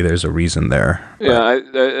clearly there's a reason there. Yeah,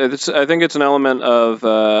 I think it's an element of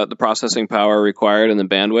the processing power required and the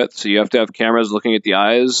bandwidth. So you have to have cameras looking at the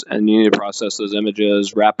eyes, and you need to process those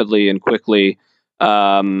images rapidly and quickly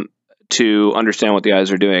to understand what the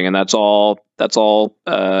eyes are doing, and that's all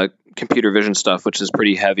computer vision stuff, which is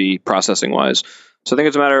pretty heavy processing-wise. So I think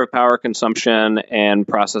it's a matter of power consumption and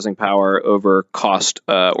processing power over cost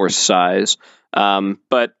or size.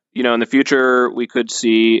 But in the future, we could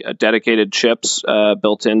see dedicated chips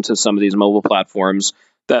built into some of these mobile platforms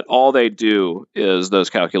that all they do is those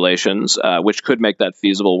calculations, which could make that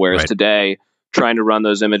feasible. Whereas today, trying to run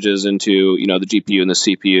those images into the GPU and the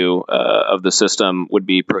CPU of the system would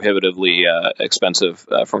be prohibitively expensive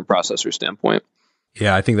from a processor standpoint.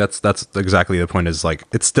 Yeah, I think that's exactly the point. Is like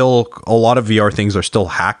it's still a lot of VR things are still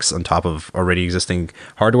hacks on top of already existing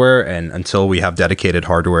hardware, and until we have dedicated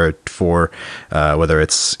hardware for whether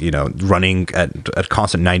it's running at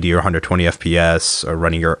constant 90 or 120 FPS, or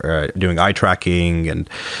running or doing eye tracking, and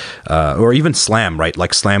or even SLAM, right?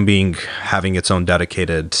 Like SLAM having its own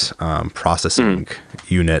dedicated processing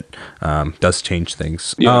unit does change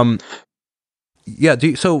things. Yeah.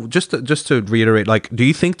 So just to reiterate, like, do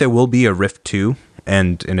you think there will be a Rift 2?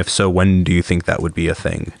 And if so, when do you think that would be a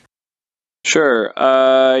thing? Sure.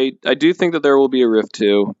 I do think that there will be a Rift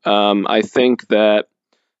 2. I think that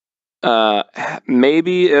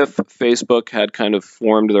maybe if Facebook had kind of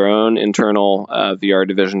formed their own internal VR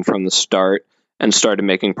division from the start and started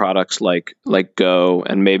making products like Go,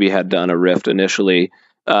 and maybe had done a Rift initially,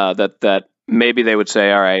 that maybe they would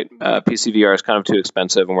say, all right, PC VR is kind of too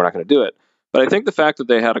expensive and we're not going to do it. But I think the fact that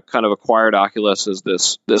they had a kind of acquired Oculus as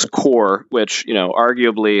this core, which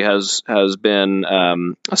arguably has been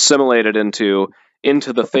assimilated into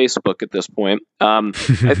the Facebook at this point,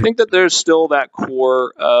 I think that there's still that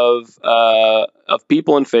core of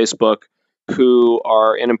people in Facebook who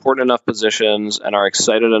are in important enough positions and are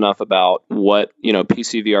excited enough about what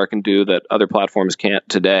PC VR can do that other platforms can't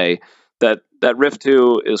today. That Rift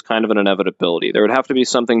 2 is kind of an inevitability. There would have to be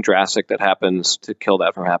something drastic that happens to kill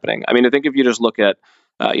that from happening. I mean, I think if you just look at,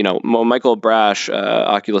 Michael Brash,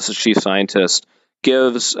 Oculus's chief scientist,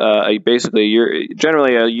 gives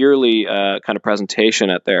generally a yearly kind of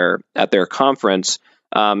presentation at their conference.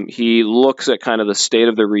 He looks at kind of the state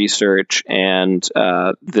of the research and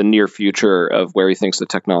the near future of where he thinks the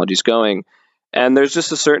technology is going. And there's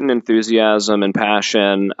just a certain enthusiasm and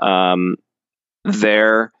passion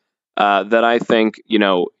there. That I think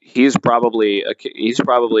he's probably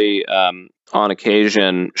on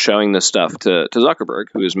occasion showing this stuff to Zuckerberg,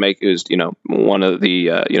 who's one of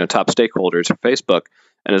the top stakeholders for Facebook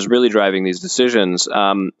and is really driving these decisions.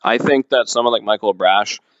 I think that someone like Michael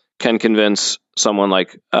Brash can convince someone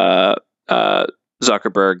like Zuckerberg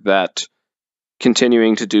that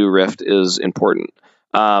continuing to do Rift is important.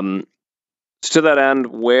 To that end,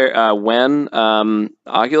 when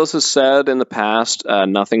Oculus has said in the past,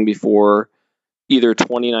 nothing before either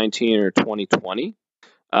 2019 or 2020,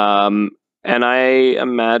 and I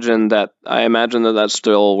imagine that that's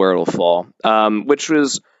still where it'll fall, which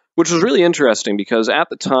was really interesting because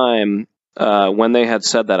at the time when they had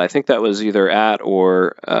said that, I think that was either at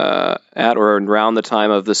or around the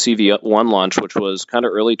time of the CV1 launch, which was kind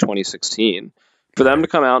of early 2016. For them to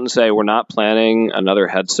come out and say, we're not planning another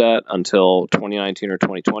headset until 2019 or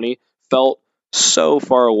 2020 felt so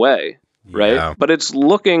far away, right? Yeah. But it's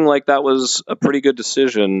looking like that was a pretty good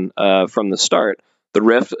decision from the start. The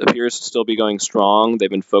Rift appears to still be going strong. They've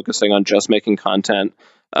been focusing on just making content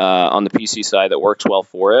on the PC side that works well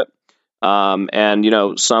for it.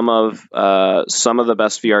 And some of the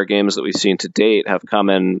best VR games that we've seen to date have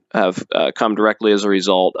come directly as a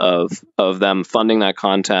result of them funding that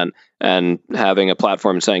content and having a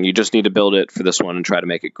platform saying you just need to build it for this one and try to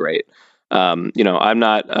make it great. I'm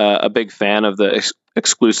not a big fan of the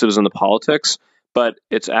exclusives and the politics, but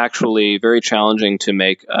it's actually very challenging to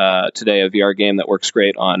make today a VR game that works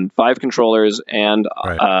great on 5 controllers and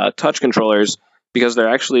touch controllers because they're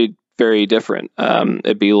actually very different. It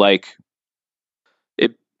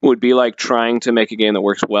would be like trying to make a game that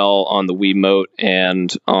works well on the Wiimote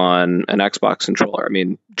and on an Xbox controller. I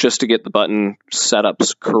mean, just to get the button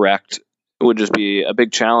setups correct would just be a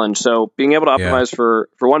big challenge. So being able to optimize for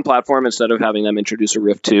one platform instead of having them introduce a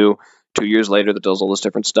Rift 2 years later that does all this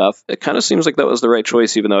different stuff, it kind of seems like that was the right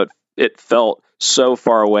choice, even though it felt so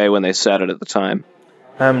far away when they said it at the time.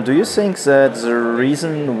 Do you think that the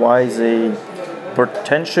reason why they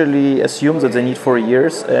potentially assume that they need 4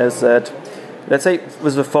 years is that, let's say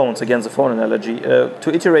with the phones, again the phone analogy,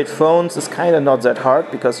 to iterate phones is kind of not that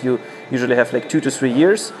hard because you usually have like 2 to 3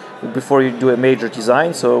 years before you do a major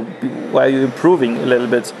design. So while you're improving a little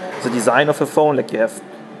bit the design of a phone, like you have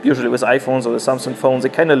usually with iPhones or the Samsung phones, they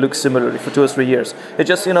kind of look similarly for 2 or 3 years. They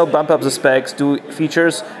just, bump up the specs, do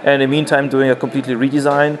features, and in the meantime doing a completely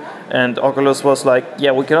redesign. And Oculus was like,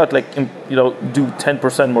 yeah, we cannot do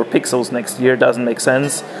 10% more pixels next year. Doesn't make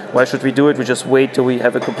sense. Why should we do it? We just wait till we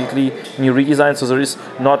have a completely new redesign. So there is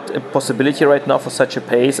not a possibility right now for such a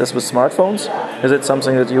pace as with smartphones. Is it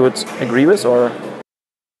something that you would agree with, or?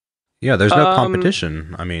 Yeah, there's no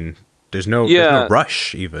competition. I mean, there's no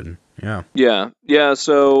rush even. Yeah.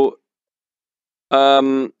 So,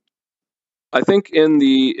 I think in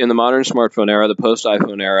the modern smartphone era, the post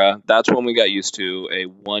iPhone era, that's when we got used to a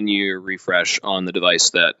 1-year refresh on the device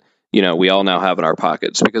that we all now have in our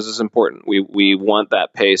pockets because it's important. We want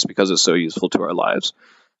that pace because it's so useful to our lives.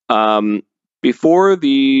 Before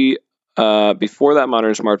that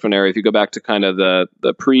modern smartphone era, if you go back to kind of the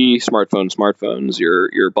smartphones,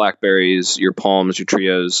 your Blackberries, your Palms, your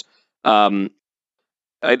Trios.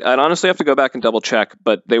 I'd honestly have to go back and double check,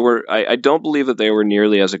 but they were. I don't believe that they were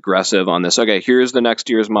nearly as aggressive on this. Okay, here's the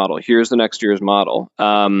next year's model. Here's the next year's model.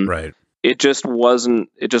 Right. It just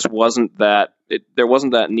wasn't. That. There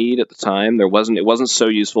wasn't that need at the time. It wasn't so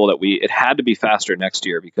useful that it had to be faster next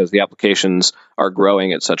year because the applications are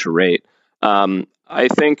growing at such a rate. I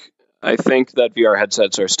think that VR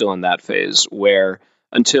headsets are still in that phase where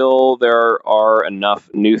until there are enough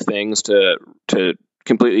new things to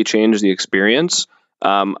completely change the experience.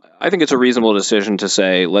 I think it's a reasonable decision to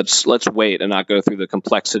say let's wait and not go through the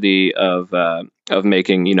complexity of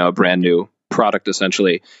making a brand new product.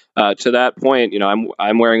 Essentially, to that point,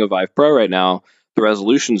 I'm wearing a Vive Pro right now. The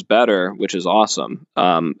resolution's better, which is awesome.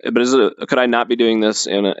 But could I not be doing this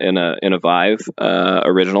in a Vive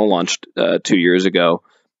original launched 2 years ago?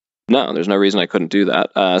 No, there's no reason I couldn't do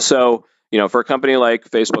that. So for a company like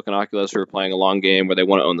Facebook and Oculus who are playing a long game where they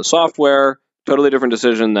want to own the software. Totally different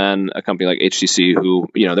decision than a company like HTC who,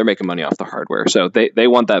 they're making money off the hardware. So they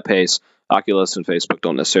want that pace. Oculus and Facebook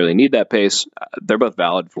don't necessarily need that pace. They're both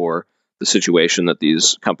valid for the situation that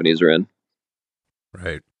these companies are in.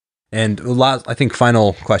 Right. And last, I think,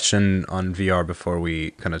 final question on VR before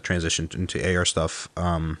we kind of transition into AR stuff.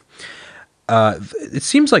 It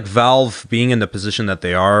seems like Valve, being in the position that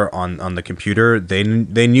they are on the computer, they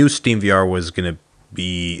knew Steam VR was going to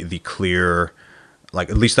be the clear. Like,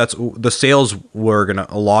 at least that's the sales were gonna,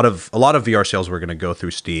 a lot of VR sales were gonna go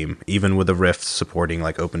through Steam, even with the Rift supporting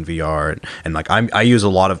like Open VR and like I use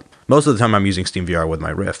most of the time I'm using Steam VR with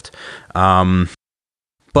my Rift.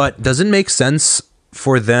 But does it make sense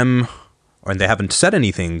for them, and they haven't said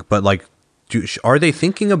anything, but like, are they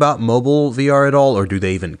thinking about mobile VR at all, or do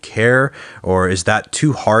they even care, or is that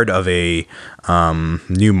too hard of a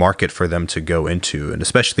new market for them to go into? And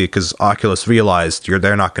especially because Oculus realized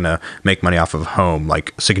they're not going to make money off of home,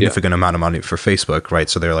 like significant amount of money for Facebook, right?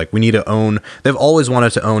 So they're like, we need to own. They've always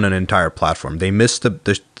wanted to own an entire platform. They missed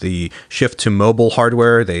the shift to mobile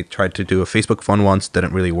hardware. They tried to do a Facebook phone once,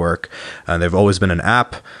 didn't really work. They've always been an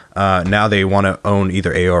app. Now they want to own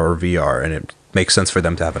either AR or VR, and it makes sense for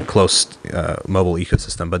them to have a closed mobile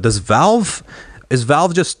ecosystem. But is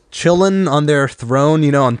Valve just chilling on their throne,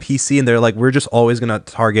 on PC, and they're like, we're just always going to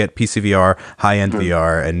target PC VR, high-end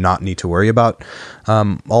VR, and not need to worry about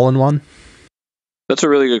all-in-one? That's a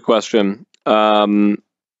really good question that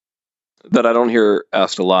I don't hear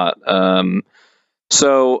asked a lot.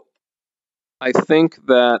 So I think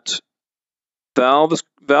that Valve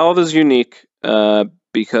is unique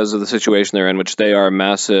because of the situation they're in, which they are a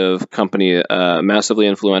massive company, massively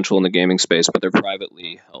influential in the gaming space, but they're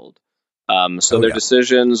privately held. So their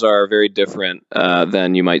decisions are very different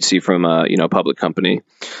than you might see from a public company.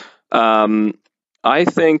 I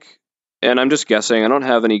think, and I'm just guessing, I don't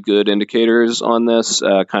have any good indicators on this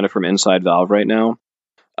kind of from inside Valve right now.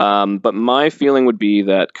 But my feeling would be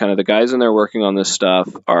that kind of the guys in there working on this stuff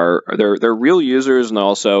they're real users and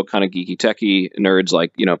also kind of geeky techie nerds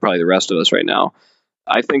like probably the rest of us right now.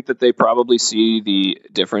 I think that they probably see the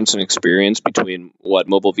difference in experience between what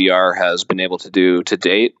mobile VR has been able to do to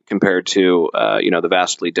date compared to the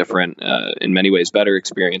vastly different, in many ways better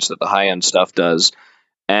experience that the high-end stuff does.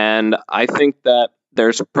 And I think that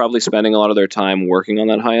they're probably spending a lot of their time working on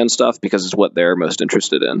that high-end stuff because it's what they're most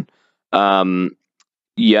interested in.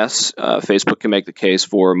 yes, Facebook can make the case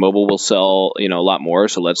for mobile will sell, a lot more.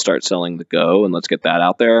 So let's start selling the Go and let's get that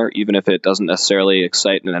out there, even if it doesn't necessarily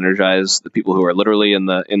excite and energize the people who are literally in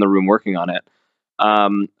the room working on it.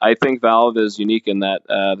 I think Valve is unique in that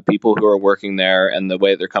the people who are working there and the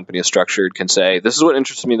way their company is structured can say, this is what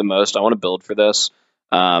interests me the most. I want to build for this.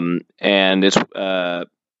 And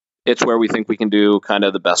it's where we think we can do kind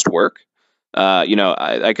of the best work.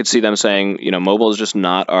 I could see them saying, mobile is just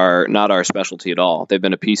not our specialty at all. They've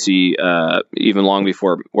been a PC, even long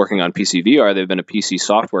before working on PC VR, they've been a PC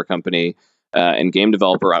software company and game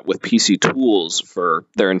developer with PC tools for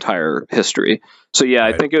their entire history. So yeah,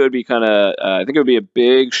 Right. I think it would be a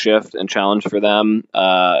big shift and challenge for them.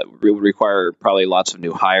 It would require probably lots of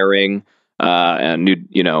new hiring and new,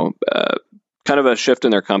 kind of a shift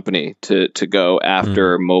in their company to go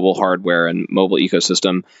after mobile hardware and mobile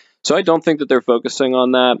ecosystem. So I don't think that they're focusing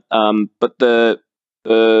on that. But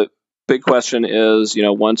the big question is,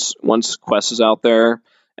 once Quest is out there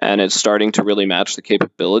and it's starting to really match the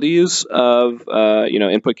capabilities of,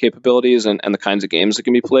 input capabilities and the kinds of games that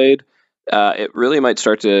can be played, it really might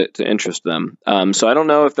start to interest them. So I don't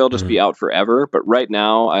know if they'll just be out forever, but right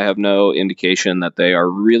now I have no indication that they are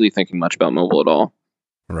really thinking much about mobile at all.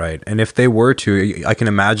 Right. And if they were to, I can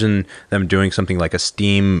imagine them doing something like a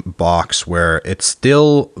Steam box where it's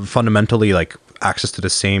still fundamentally like access to the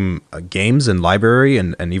same games and library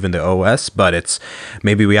and even the OS, but it's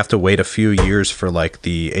maybe we have to wait a few years for like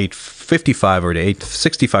the 855 or the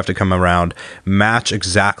 865 to come around, match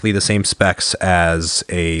exactly the same specs as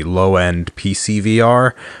a low-end PC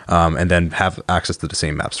VR, and then have access to the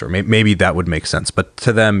same map store. Maybe that would make sense. But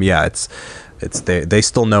to them, yeah, it's they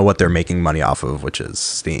still know what they're making money off of, which is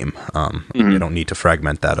Steam. They don't need to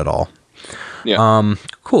fragment that at all. Yeah.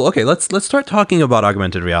 Cool. Okay, let's start talking about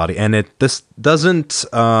augmented reality. And this doesn't.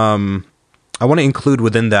 I want to include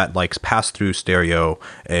within that like pass-through stereo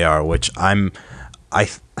AR, which I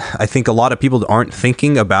think a lot of people aren't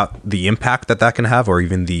thinking about the impact that can have, or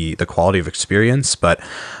even the quality of experience. But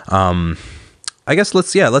I guess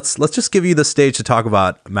let's just give you the stage to talk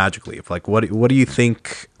about Magic Leap. Like, what do you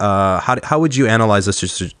think? How would you analyze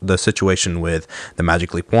the situation with the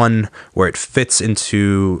Magic Leap 1, where it fits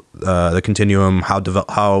into the continuum? How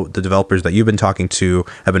the developers that you've been talking to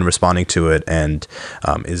have been responding to it, and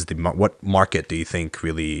what market do you think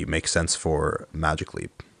really makes sense for Magic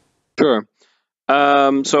Leap? Sure.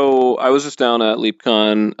 So I was just down at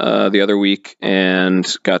LeapCon the other week and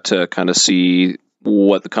got to kind of see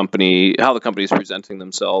how the company is presenting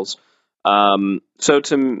themselves. So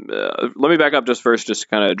let me back up just first, just to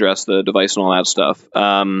kind of address the device and all that stuff.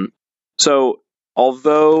 So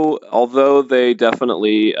although they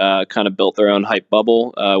definitely kind of built their own hype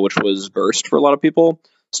bubble, which was burst for a lot of people,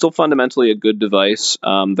 still fundamentally a good device.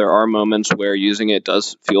 There are moments where using it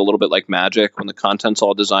does feel a little bit like magic when the content's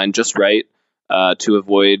all designed just right. To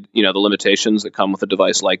avoid, the limitations that come with a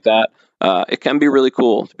device like that. It can be really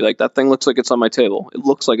cool to be like, that thing looks like it's on my table. It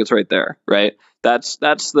looks like it's right there, right? That's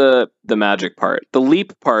the magic part. The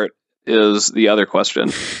leap part is the other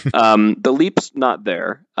question. The leap's not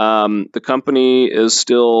there. The company is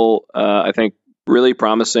still, I think, really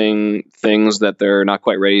promising things that they're not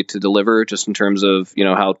quite ready to deliver, just in terms of,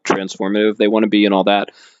 how transformative they want to be and all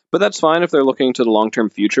that. But that's fine if they're looking to the long-term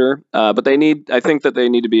future. But I think that they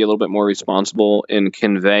need to be a little bit more responsible in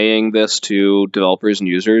conveying this to developers and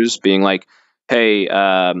users, being like, hey,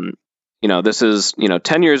 this is,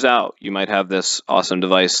 10 years out, you might have this awesome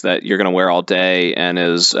device that you're going to wear all day and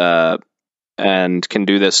and can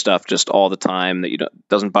do this stuff just all the time, that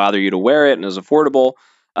doesn't bother you to wear it and is affordable.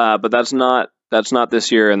 But that's not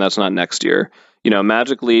this year and that's not next year.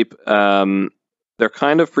 Magic Leap, they're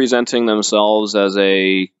kind of presenting themselves as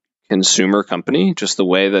a consumer company, just the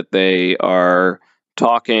way that they are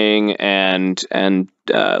talking and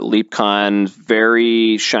LeapCon,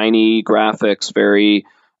 very shiny graphics, very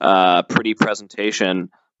pretty presentation,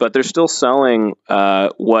 but they're still selling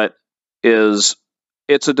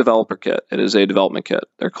it's a developer kit. It is a development kit.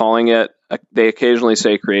 They're calling it, they occasionally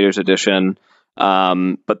say Creators Edition, but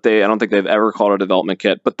I don't think they've ever called it a development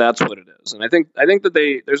kit, but that's what it is. And I think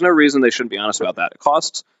that there's no reason they shouldn't be honest about that. It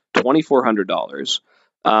costs $2,400.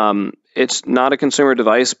 It's not a consumer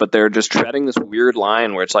device, but they're just treading this weird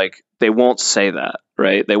line where it's like, they won't say that,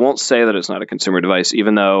 right? They won't say that it's not a consumer device,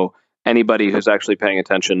 even though anybody who's actually paying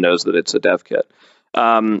attention knows that it's a dev kit.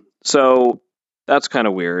 So that's kind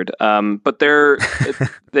of weird. But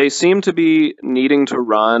they seem to be needing to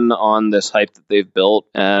run on this hype that they've built.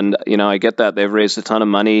 And, I get that they've raised a ton of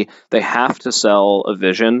money. They have to sell a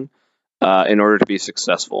vision in order to be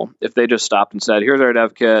successful. If they just stopped and said, here's our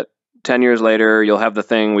dev kit, 10 years later, you'll have the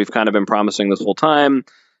thing we've kind of been promising this whole time,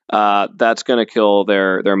 that's going to kill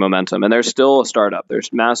their momentum. And they're still a startup. They're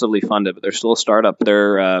massively funded, but they're still a startup.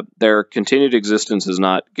 Their continued existence is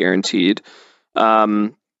not guaranteed.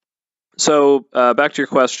 So back to your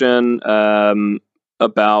question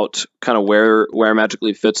about kind of where Magic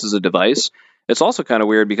Leap fits as a device. It's also kind of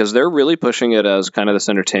weird because they're really pushing it as kind of this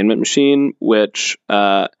entertainment machine, which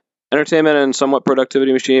entertainment and somewhat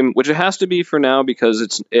productivity machine, which it has to be for now because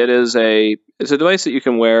it's a device that you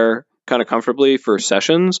can wear kind of comfortably for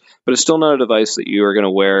sessions, but it's still not a device that you are going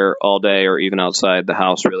to wear all day or even outside the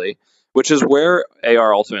house, really, which is where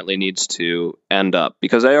AR ultimately needs to end up,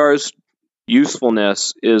 because AR's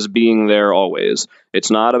usefulness is being there always. It's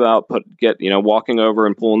not about walking over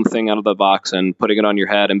and pulling the thing out of the box and putting it on your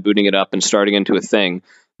head and booting it up and starting into a thing.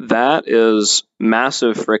 That is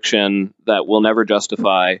massive friction that will never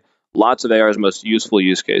justify lots of AR's most useful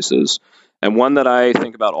use cases. And one that I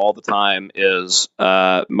think about all the time is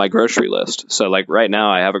my grocery list. So like right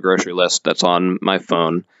now I have a grocery list that's on my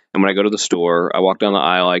phone. And when I go to the store, I walk down the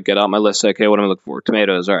aisle, I get out my list, say, okay, what am I looking for?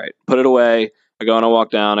 Tomatoes. All right, put it away. I go and I walk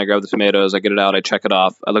down, I grab the tomatoes, I get it out, I check it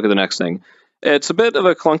off, I look at the next thing. It's a bit of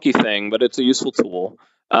a clunky thing, but it's a useful tool.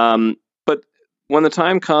 But when the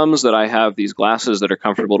time comes that I have these glasses that are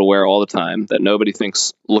comfortable to wear all the time, that nobody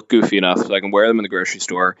thinks look goofy enough so I can wear them in the grocery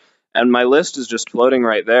store, and my list is just floating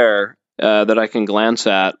right there that I can glance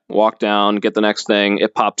at, walk down, get the next thing,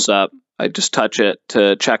 it pops up, I just touch it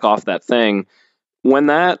to check off that thing. When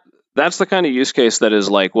that's the kind of use case that is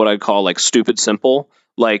like what I'd call like stupid simple.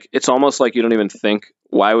 Like, it's almost like you don't even think,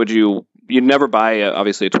 why would you'd never buy,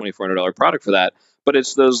 obviously, a $2,400 product for that, but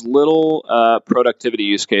it's those little productivity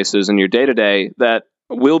use cases in your day-to-day that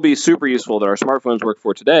will be super useful that our smartphones work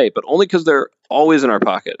for today, but only because they're always in our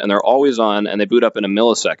pocket, and they're always on, and they boot up in a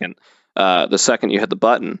millisecond, the second you hit the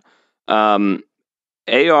button.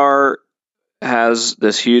 AR has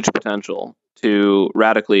this huge potential to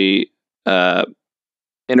radically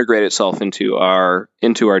integrate itself into our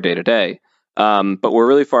day-to-day. But we're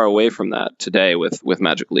really far away from that today with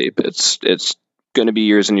Magic Leap. It's going to be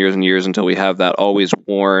years and years and years until we have that always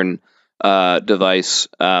worn device.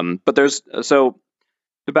 But to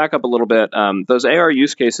back up a little bit, those AR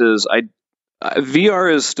use cases,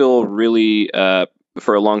 VR is still really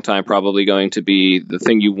for a long time probably going to be the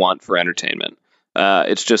thing you want for entertainment.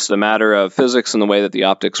 It's just a matter of physics and the way that the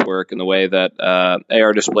optics work and the way that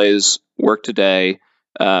AR displays work today.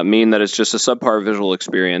 Mean that it's just a subpar visual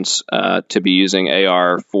experience to be using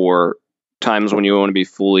AR for times when you want to be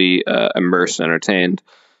fully immersed and entertained.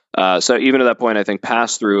 So even at that point, I think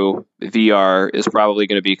pass-through VR is probably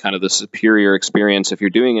going to be kind of the superior experience. If you're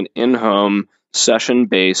doing an in-home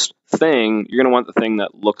session-based thing, you're going to want the thing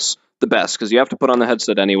that looks the best because you have to put on the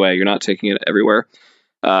headset anyway. You're not taking it everywhere.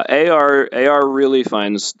 AR really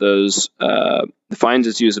finds its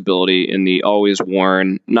usability in the always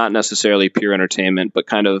worn, not necessarily pure entertainment, but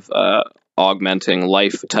kind of augmenting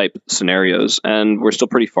life type scenarios, and we're still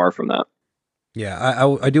pretty far from that. Yeah,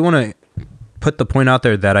 I do want to put the point out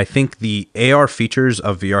there that I think the AR features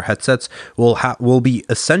of VR headsets will be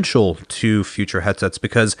essential to future headsets,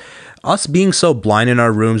 because us being so blind in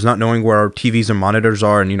our rooms, not knowing where our TVs and monitors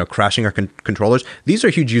are, and crashing our controllers, these are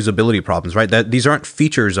huge usability problems, right? That these aren't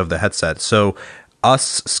features of the headset. So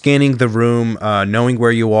us scanning the room, knowing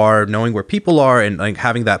where you are, knowing where people are, and like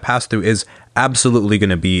having that pass through is absolutely going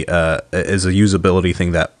to be is a usability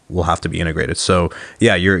thing that will have to be integrated. So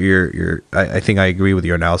yeah, I think I agree with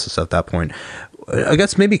your analysis at that point. I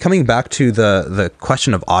guess maybe coming back to the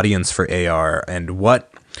question of audience for AR and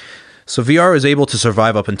so VR is able to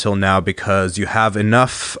survive up until now because you have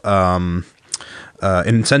enough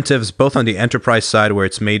incentives both on the enterprise side, where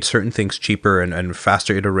it's made certain things cheaper and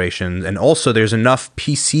faster iterations, and also there's enough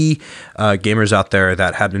PC gamers out there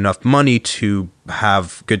that had enough money to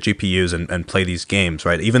have good GPUs and play these games,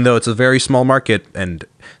 right? Even though it's a very small market and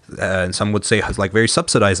some would say like very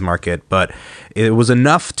subsidized market, but it was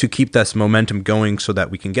enough to keep this momentum going so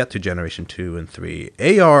that we can get to generation 2 and 3.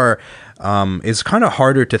 AR is kind of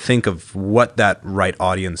harder to think of what that right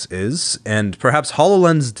audience is, and perhaps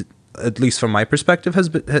HoloLens, at least from my perspective,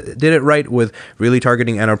 did it right with really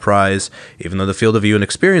targeting enterprise, even though the field of view and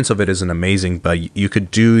experience of it isn't amazing, but you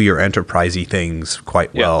could do your enterprisey things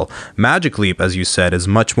quite well. Magic Leap, as you said, is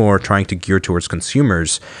much more trying to gear towards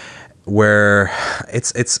consumers, where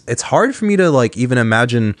it's hard for me to like even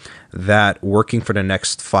imagine that working for the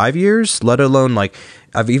next 5 years, let alone like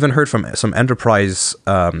I've even heard from some enterprise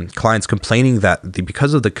clients complaining that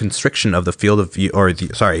because of the constriction of the field of view, or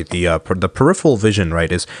the peripheral vision,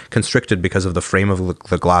 right, is constricted because of the frame of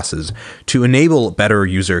the glasses, to enable better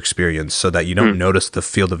user experience so that you don't notice the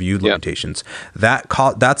field of view limitations.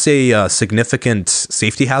 That's a significant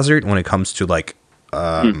safety hazard when it comes to like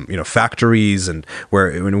factories, and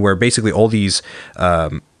where basically all these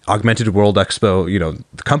Augmented World Expo,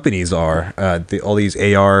 companies are all these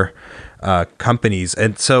AR companies,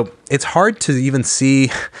 and so it's hard to even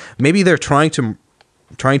see. Maybe they're trying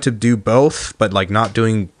to do both, but like not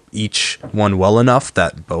doing each one well enough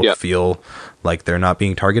that both feel like they're not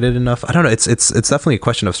being targeted enough. I don't know. It's definitely a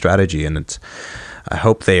question of strategy, and I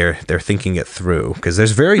hope they're thinking it through, because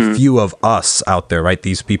there's very few of us out there, right?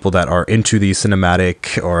 These people that are into these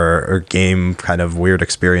cinematic or game kind of weird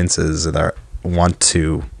experiences that want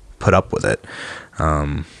to put up with it.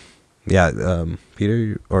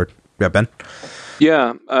 Peter or Ben?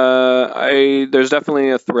 Yeah, there's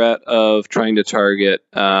definitely a threat of trying to target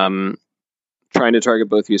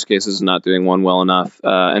both use cases and not doing one well enough.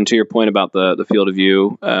 And to your point about the field of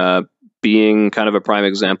view being kind of a prime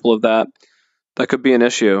example of that could be an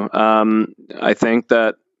issue. I think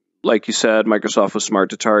that, like you said, Microsoft was smart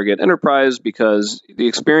to target enterprise because the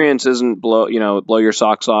experience isn't blow your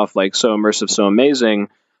socks off, like so immersive, so amazing.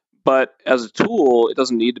 But as a tool, it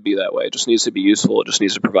doesn't need to be that way. It just needs to be useful. It just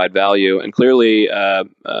needs to provide value. And clearly,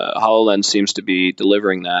 HoloLens seems to be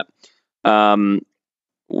delivering that.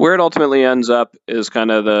 Where it ultimately ends up is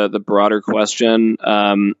kind of the broader question.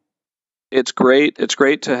 It's great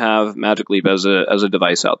to have Magic Leap as a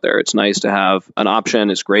device out there. It's nice to have an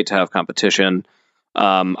option. It's great to have competition.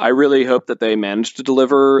 I really hope that they manage to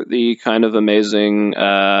deliver the kind of amazing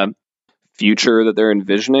future that they're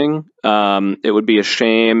envisioning. It would be a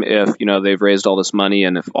shame if they've raised all this money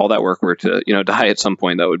and if all that work were to die at some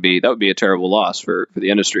point. That would be a terrible loss for the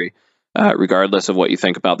industry, regardless of what you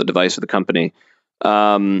think about the device or the company.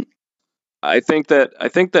 I think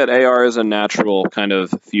that AR is a natural kind of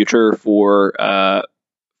future for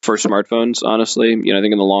smartphones. Honestly, I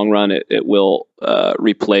think in the long run it will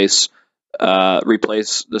replace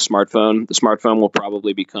the smartphone. The smartphone will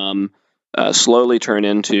probably become slowly turn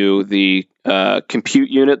into the compute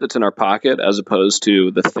unit that's in our pocket, as opposed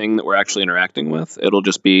to the thing that we're actually interacting with. It'll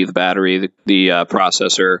just be the battery, the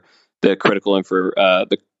processor, the critical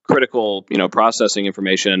processing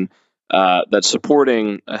information that's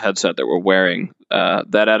supporting a headset that we're wearing.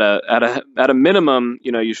 That at a minimum,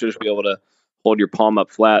 you should just be able to hold your palm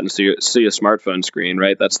up flat and see a smartphone screen,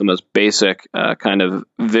 right? That's the most basic kind of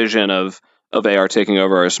vision of AR taking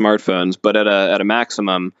over our smartphones. But at a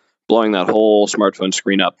maximum, blowing that whole smartphone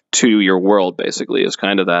screen up to your world basically is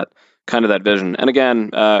kind of that vision. And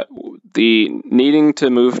again, the needing to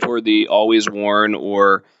move toward the always worn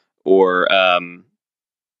or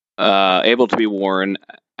able to be worn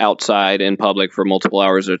outside in public for multiple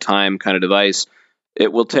hours at a time kind of device,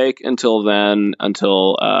 it will take until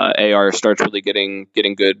AR starts really getting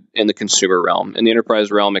good in the consumer realm. In the enterprise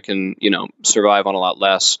realm, it can survive on a lot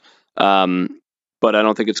less. But I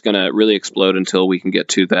don't think it's going to really explode until we can get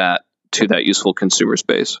to that useful consumer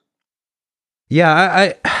space.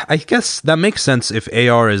 Yeah, I guess that makes sense if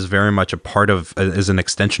AR is very much a part of, is an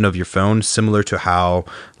extension of your phone, similar to how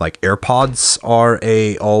like AirPods are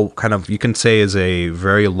you can say is a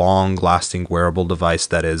very long lasting wearable device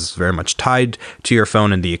that is very much tied to your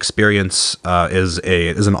phone, and the experience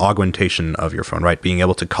is an augmentation of your phone, right? Being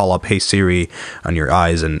able to call up Hey Siri on your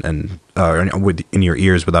eyes and in your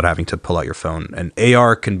ears without having to pull out your phone. And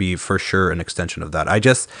AR can be for sure an extension of that. I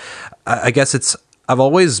guess I've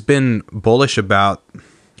always been bullish about,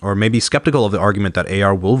 or maybe skeptical of the argument that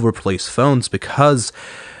AR will replace phones, because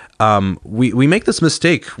we make this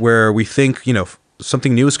mistake where we think,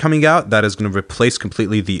 something new is coming out that is going to replace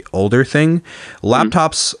completely the older thing.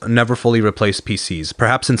 Laptops never fully replace PCs.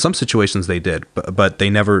 Perhaps in some situations they did, but they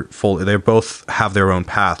never fully. They both have their own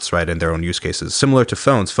paths, right, and their own use cases. Similar to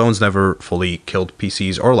phones. Phones never fully killed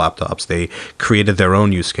PCs or laptops. They created their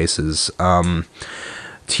own use cases.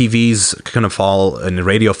 TVs kind of fall, and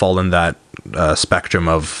radio fall in that spectrum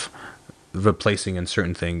of replacing in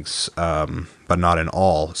certain things, but not in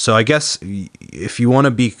all. So I guess if you want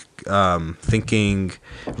to be thinking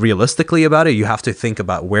realistically about it, you have to think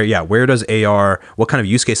about where does AR, what kind of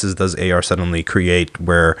use cases does AR suddenly create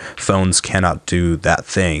where phones cannot do that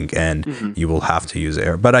thing, and you will have to use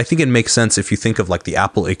AR. But I think it makes sense if you think of like the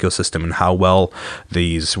Apple ecosystem and how well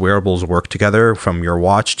these wearables work together, from your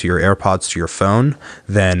watch to your AirPods to your phone,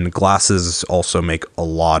 then glasses also make a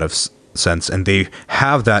lot of sense, and they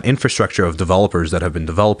have that infrastructure of developers that have been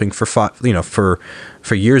developing for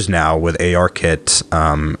years now with ARKit,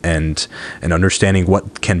 and understanding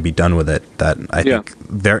what can be done with it. That I think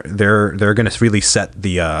they're going to really set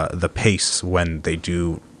the pace when they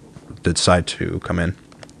do decide to come in.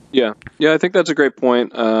 Yeah, I think that's a great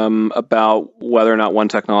point about whether or not one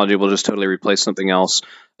technology will just totally replace something else.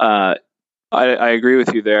 I agree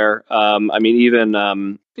with you there. I mean,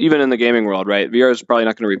 even in the gaming world, right? VR is probably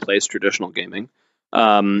not going to replace traditional gaming,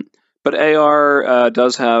 but AR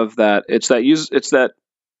does have that. It's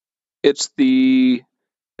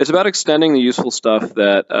about extending the useful stuff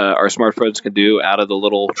that our smartphones can do out of the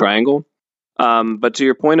little triangle. But to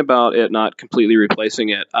your point about it not completely replacing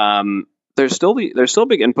it, there's still a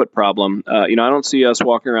big input problem. I don't see us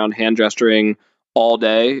walking around hand gesturing all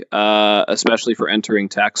day, especially for entering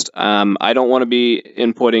text. I don't want to be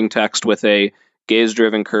inputting text with a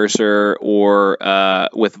gaze-driven cursor or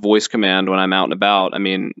with voice command when I'm out and about. I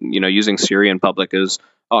mean, using Siri in public is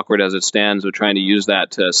awkward as it stands, but trying to use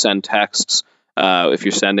that to send texts, if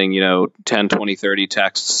you're sending, 10, 20, 30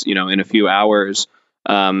 texts, in a few hours,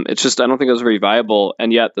 it's just, I don't think it's very viable.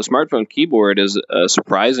 And yet the smartphone keyboard is a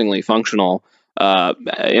surprisingly functional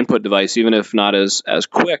input device, even if not as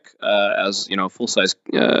quick as a full size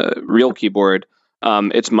real keyboard.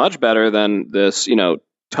 It's much better than this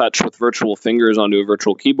touch with virtual fingers onto a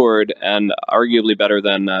virtual keyboard, and arguably better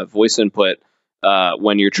than voice input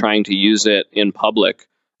when you're trying to use it in public.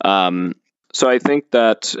 So I think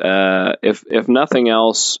that if nothing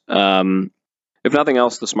else, the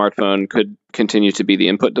smartphone could continue to be the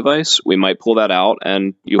input device. We might pull that out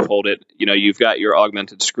and you hold it. You've got your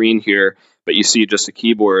augmented screen here, but you see just a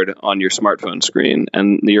keyboard on your smartphone screen,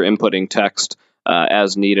 and you're inputting text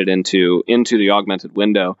as needed into the augmented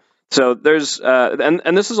window. So there's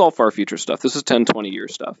and this is all far future stuff. This is 10, 20 year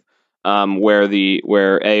stuff,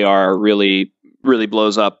 where AR really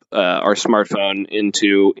blows up our smartphone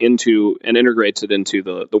into and integrates it into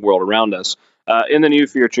the world around us. In the near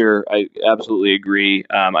future, I absolutely agree.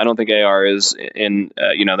 I don't think AR is in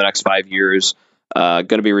the next 5 years going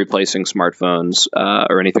to be replacing smartphones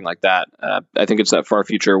or anything like that. I think it's that far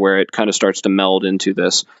future where it kind of starts to meld into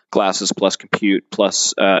this glasses plus compute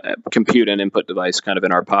and input device kind of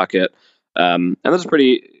in our pocket. And that's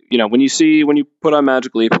pretty, when you put on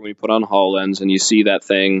Magic Leap or when you put on HoloLens and you see that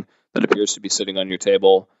thing that appears to be sitting on your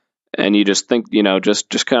table, and you just think,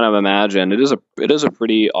 just kind of imagine, it is a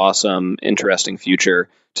pretty awesome, interesting future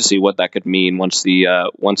to see what that could mean once the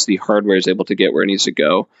hardware is able to get where it needs to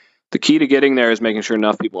go. The key to getting there is making sure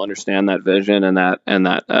enough people understand that vision and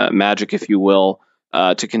that magic, if you will,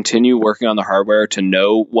 to continue working on the hardware to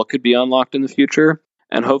know what could be unlocked in the future.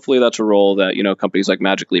 And hopefully that's a role that companies like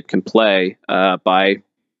Magic Leap can play by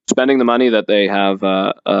spending the money that they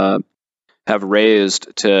have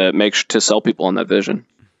raised to sell people on that vision.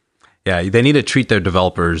 Yeah, they need to treat their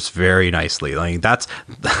developers very nicely. Like that's,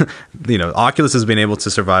 Oculus has been able to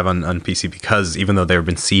survive on PC because even though they've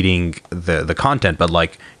been seeding the content, but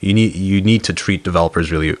like you need to treat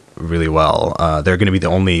developers really, really well. They're going to be the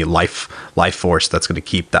only life force that's going to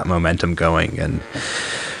keep that momentum going, and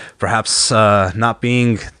perhaps not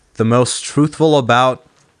being the most truthful about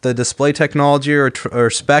the display technology or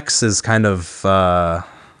specs is kind of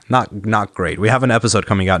not great. We have an episode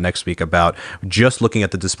coming out next week about just looking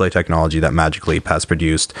at the display technology that Magic Leap has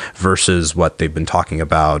produced versus what they've been talking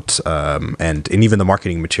about, and even the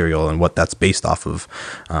marketing material and what that's based off of.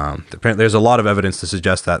 There's a lot of evidence to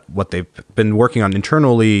suggest that what they've been working on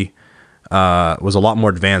internally was a lot more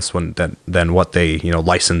advanced than what they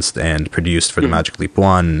licensed and produced for the Magic Leap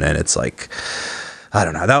 1, and it's like, I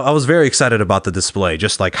don't know. I was very excited about the display,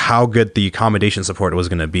 just like how good the accommodation support was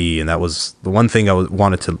going to be, and that was the one thing I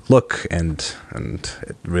wanted to look, and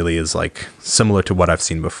it really is like similar to what I've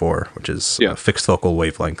seen before, which is fixed focal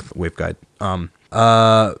wavelength waveguide.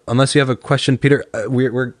 Unless you have a question, Peter,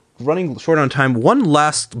 we're running short on time. One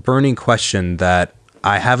last burning question that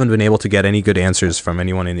I haven't been able to get any good answers from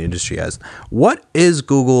anyone in the industry as: what is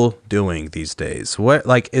Google doing these days? What,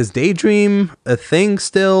 like, is Daydream a thing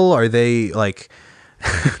still? Are they like,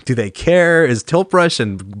 do they care? Is Tiltbrush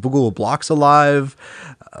and Google Blocks alive?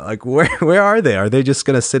 Like, where are they? Are they just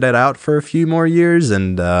going to sit it out for a few more years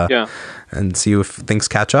and see if things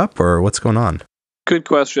catch up, or what's going on? Good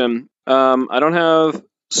question. I don't have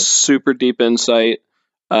super deep insight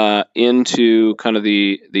into kind of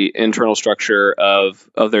the internal structure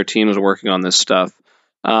of their teams working on this stuff.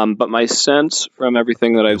 But my sense from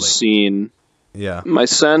everything that I've seen, my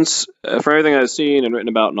sense from everything I've seen and written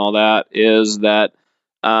about and all that is that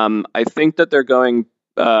I think that they're going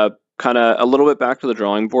kind of a little bit back to the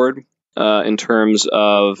drawing board in terms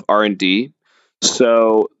of R&D.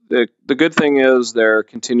 So the good thing is they're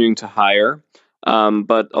continuing to hire.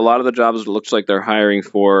 But a lot of the jobs it looks like they're hiring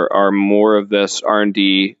for are more of this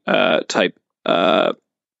R&D type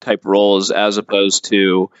roles as opposed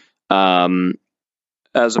to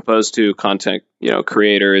content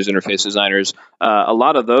creators, interface designers. A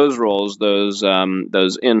lot of those roles, those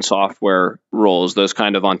in software roles, those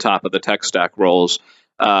kind of on top of the tech stack roles,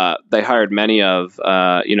 they hired many of,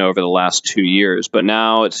 over the last 2 years. But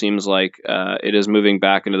now it seems like it is moving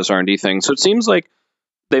back into this R&D thing. So it seems like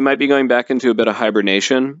they might be going back into a bit of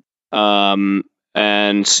hibernation,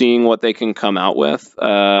 and seeing what they can come out with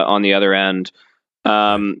on the other end.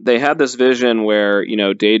 They had this vision where,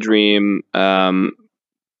 Daydream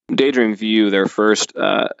View, their first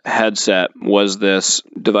headset, was this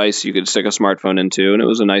device you could stick a smartphone into, and it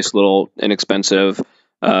was a nice little inexpensive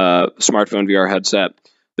smartphone VR headset.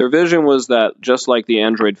 Their vision was that just like the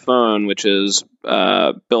Android phone, which is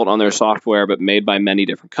built on their software but made by many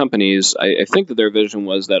different companies, I think that their vision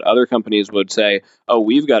was that other companies would say, "Oh,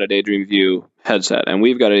 we've got a Daydream View headset, and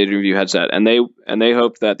we've got a Daydream View headset," and they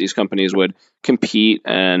hoped that these companies would compete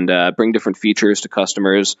and bring different features to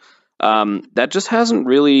customers. That just hasn't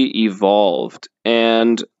really evolved,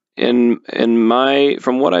 and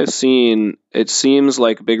from what I've seen, it seems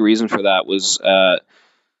like a big reason for that was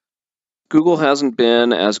Google hasn't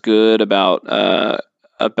been as good about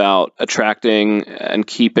attracting and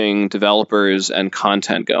keeping developers and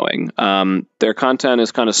content going. Their content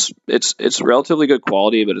is it's relatively good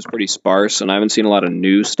quality, but it's pretty sparse, and I haven't seen a lot of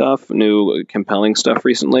new compelling stuff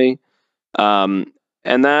recently. And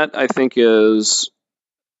that, I think,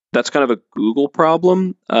 that's kind of a Google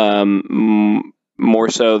problem, more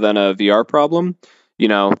so than a VR problem. I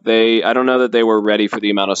don't know that they were ready for the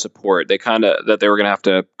amount of support that they were going to have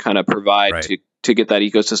to kind of provide Right. to get that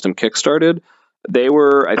ecosystem kickstarted. They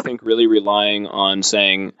were, I think, really relying on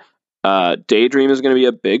saying Daydream is going to be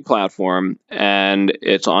a big platform and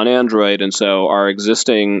it's on Android, and so our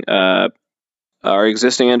existing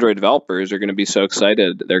Android developers are going to be so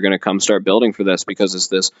excited. They're going to come start building for this because it's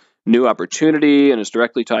this new opportunity, and it's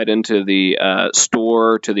directly tied into the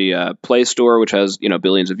store, to the Play Store, which has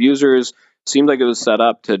billions of users. Seemed like it was set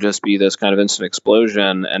up to just be this kind of instant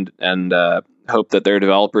explosion, and hope that their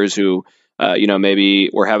developers who maybe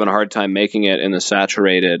were having a hard time making it in the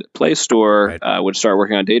saturated Play Store would start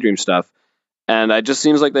working on Daydream stuff. And it just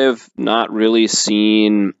seems like they've not really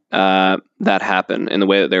seen that happen in the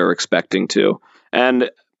way that they were expecting to. And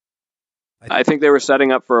I think they were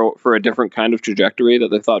setting up for a different kind of trajectory that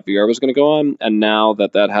they thought VR was going to go on. And now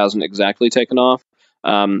that hasn't exactly taken off,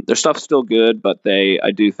 their stuff's still good, but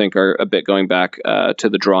I do think are a bit going back to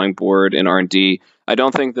the drawing board in R&D. I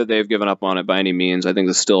don't think that they've given up on it by any means. I think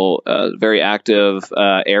it's still a very active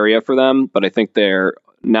area for them, but I think they're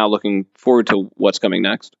now looking forward to what's coming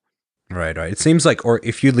next. Right. It seems like, or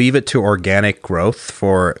if you leave it to organic growth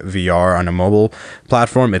for VR on a mobile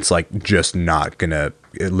platform, it's like just not gonna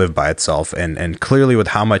live by itself. And clearly, with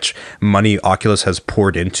how much money Oculus has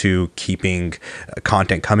poured into keeping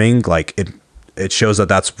content coming, like it shows that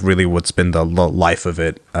that's really what's been the life of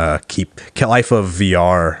it. Life of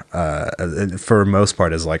VR for most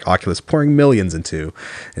part is like Oculus pouring millions into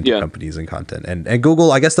companies and content. And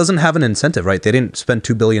Google, I guess, doesn't have an incentive, right? They didn't spend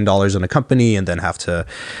 $2 billion on a company and then have to,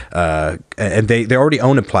 and they already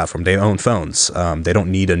own a platform. They own phones. They don't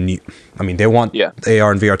need a new, they want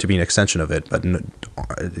AR and VR to be an extension of it, but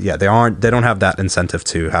they don't have that incentive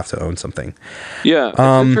to have to own something. Yeah, it's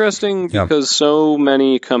interesting because so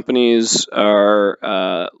many companies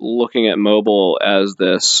are looking at mobile as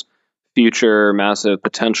this future massive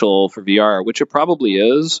potential for VR, which it probably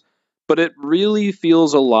is, but it really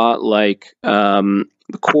feels a lot like the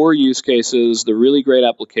core use cases, the really great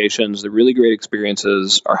applications, the really great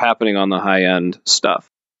experiences are happening on the high-end stuff.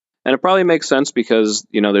 And it probably makes sense because,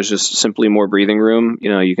 there's just simply more breathing room.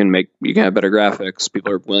 You can have better graphics.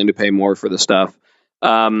 People are willing to pay more for the stuff.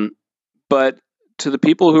 But to the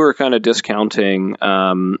people who are kind of discounting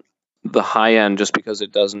the high end just because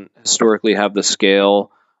it doesn't historically have the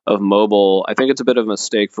scale of mobile, I think it's a bit of a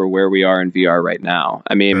mistake for where we are in VR right now.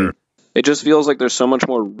 Sure. It just feels like there's so much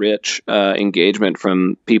more rich engagement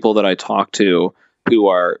from people that I talk to who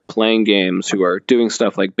are playing games, who are doing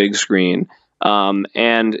stuff like big screen.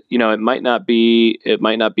 And it might not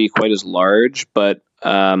be quite as large, but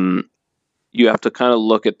you have to kind of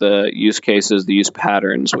look at the use cases, the use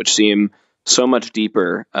patterns, which seem so much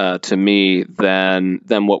deeper to me than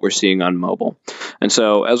what we're seeing on mobile. And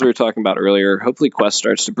so, as we were talking about earlier, hopefully Quest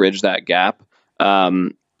starts to bridge that gap.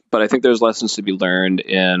 But I think there's lessons to be learned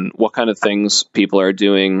in what kind of things people are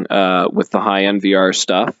doing with the high-end VR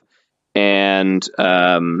stuff. And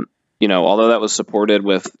although that was supported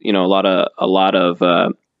with a lot of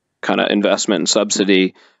kind of investment and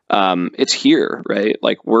subsidy, it's here, right?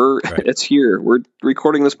 It's here. We're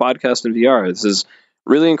recording this podcast in VR. This is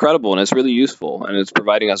really incredible, and it's really useful, and it's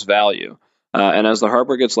providing us value. And as the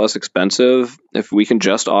hardware gets less expensive, if we can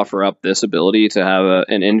just offer up this ability to have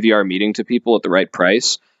an in-VR meeting to people at the right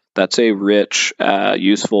price, that's a rich,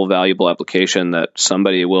 useful, valuable application that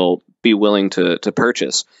somebody will be willing to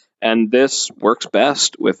purchase. And this works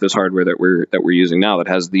best with this hardware that we're using now that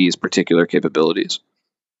has these particular capabilities.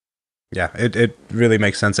 Yeah, it really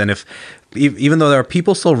makes sense. And if even though there are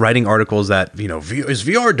people still writing articles that, is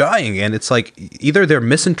VR dying? And it's like either they're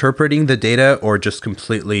misinterpreting the data or just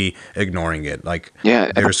completely ignoring it. Like,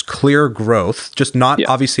 there's clear growth, just not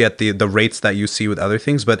obviously at the rates that you see with other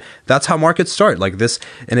things, but that's how markets start like this.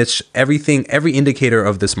 And it's every indicator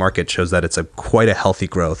of this market shows that it's quite a healthy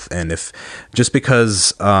growth. And if just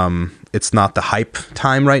because it's not the hype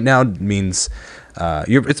time right now means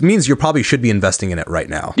it means you probably should be investing in it right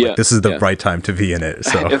now. Like, this is the right time to be in it.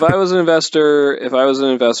 So if I was an investor,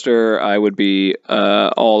 I would be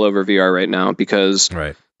all over VR right now because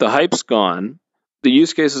the hype's gone. The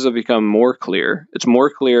use cases have become more clear. It's more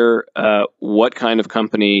clear what kind of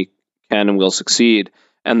company can and will succeed,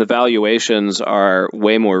 and the valuations are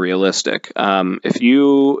way more realistic. If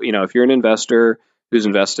you're an investor who's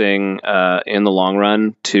investing in the long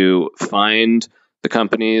run to find the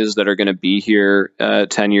companies that are going to be here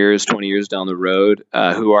 10 years, 20 years down the road,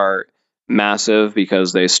 who are massive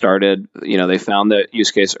because they started, they found the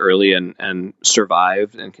use case early and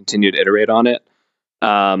survived and continued to iterate on it.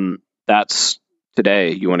 That's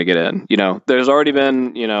today you want to get in. There's already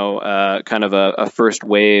been, kind of a first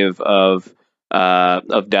wave of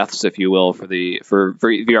deaths, if you will, for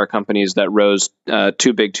VR companies that rose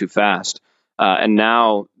too big too fast. And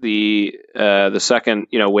now the second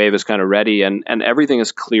wave is kind of ready, and everything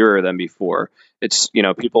is clearer than before. It's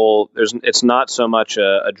it's not so much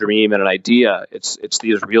a dream and an idea. It's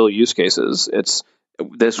these real use cases. It's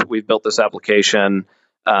this, we've built this application.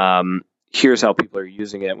 Here's how people are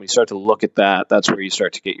using it. And when you start to look at that, that's where you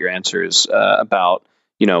start to get your answers about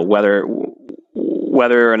whether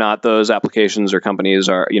or not those applications or companies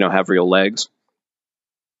are have real legs.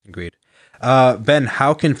 Agreed. Ben,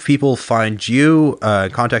 how can people find you,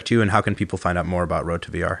 contact you, and how can people find out more about Road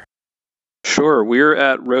to VR? Sure. We're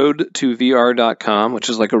at road2vr.com, which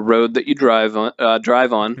is like a road that you drive on.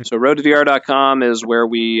 So road2vr.com is where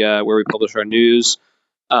we publish our news.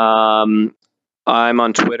 I'm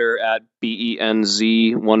on Twitter at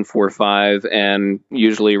BENZ145 and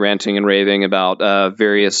usually ranting and raving about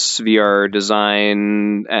various VR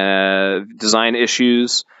design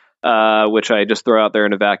issues. Which I just throw out there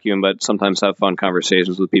in a vacuum, but sometimes have fun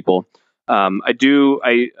conversations with people. I am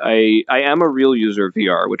a real user of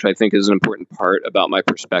VR, which I think is an important part about my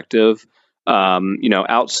perspective.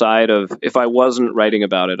 Outside of, if I wasn't writing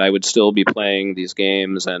about it, I would still be playing these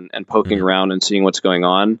games and poking around and seeing what's going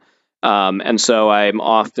on. And so I'm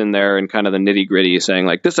often there in kind of the nitty gritty saying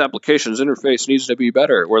like, this application's interface needs to be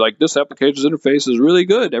better. Or like, this application's interface is really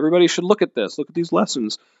good. Everybody should look at this. Look at these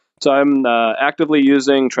lessons. So I'm actively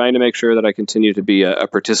trying to make sure that I continue to be a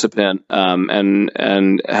participant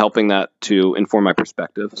and helping that to inform my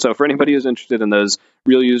perspective. So for anybody who's interested in those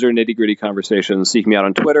real user nitty gritty conversations, seek me out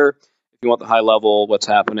on Twitter. If you want the high level, what's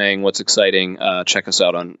happening, what's exciting, check us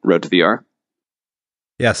out on Road to VR.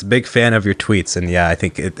 Yes, big fan of your tweets. And yeah, I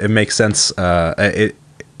think it makes sense.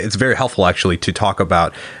 It's very helpful actually to talk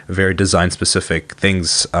about very design specific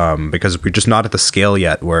things because we're just not at the scale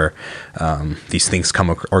yet where these things come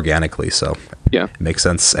organically. So yeah, it makes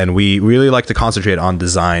sense. And we really like to concentrate on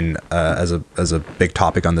design as a big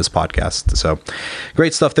topic on this podcast. So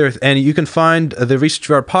great stuff there. And you can find the Research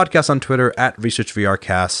VR podcast on Twitter at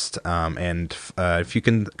ResearchVRcast. And if you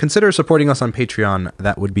can consider supporting us on Patreon,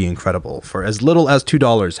 that would be incredible. For as little as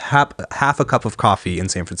 $2, half a cup of coffee in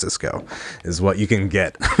San Francisco is what you can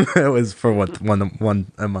get. It was for one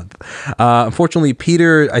a month. Unfortunately,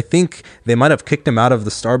 Peter, I think they might have kicked him out of the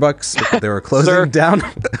Starbucks because they were closing down.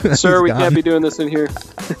 Sir, we can't be doing this in here.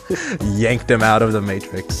 Yanked him out of the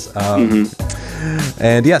Matrix.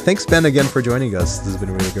 And yeah, thanks Ben again for joining us. This has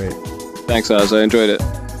been really great. Thanks, Oz. I enjoyed it.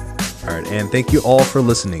 All right, and thank you all for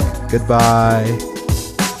listening. Goodbye.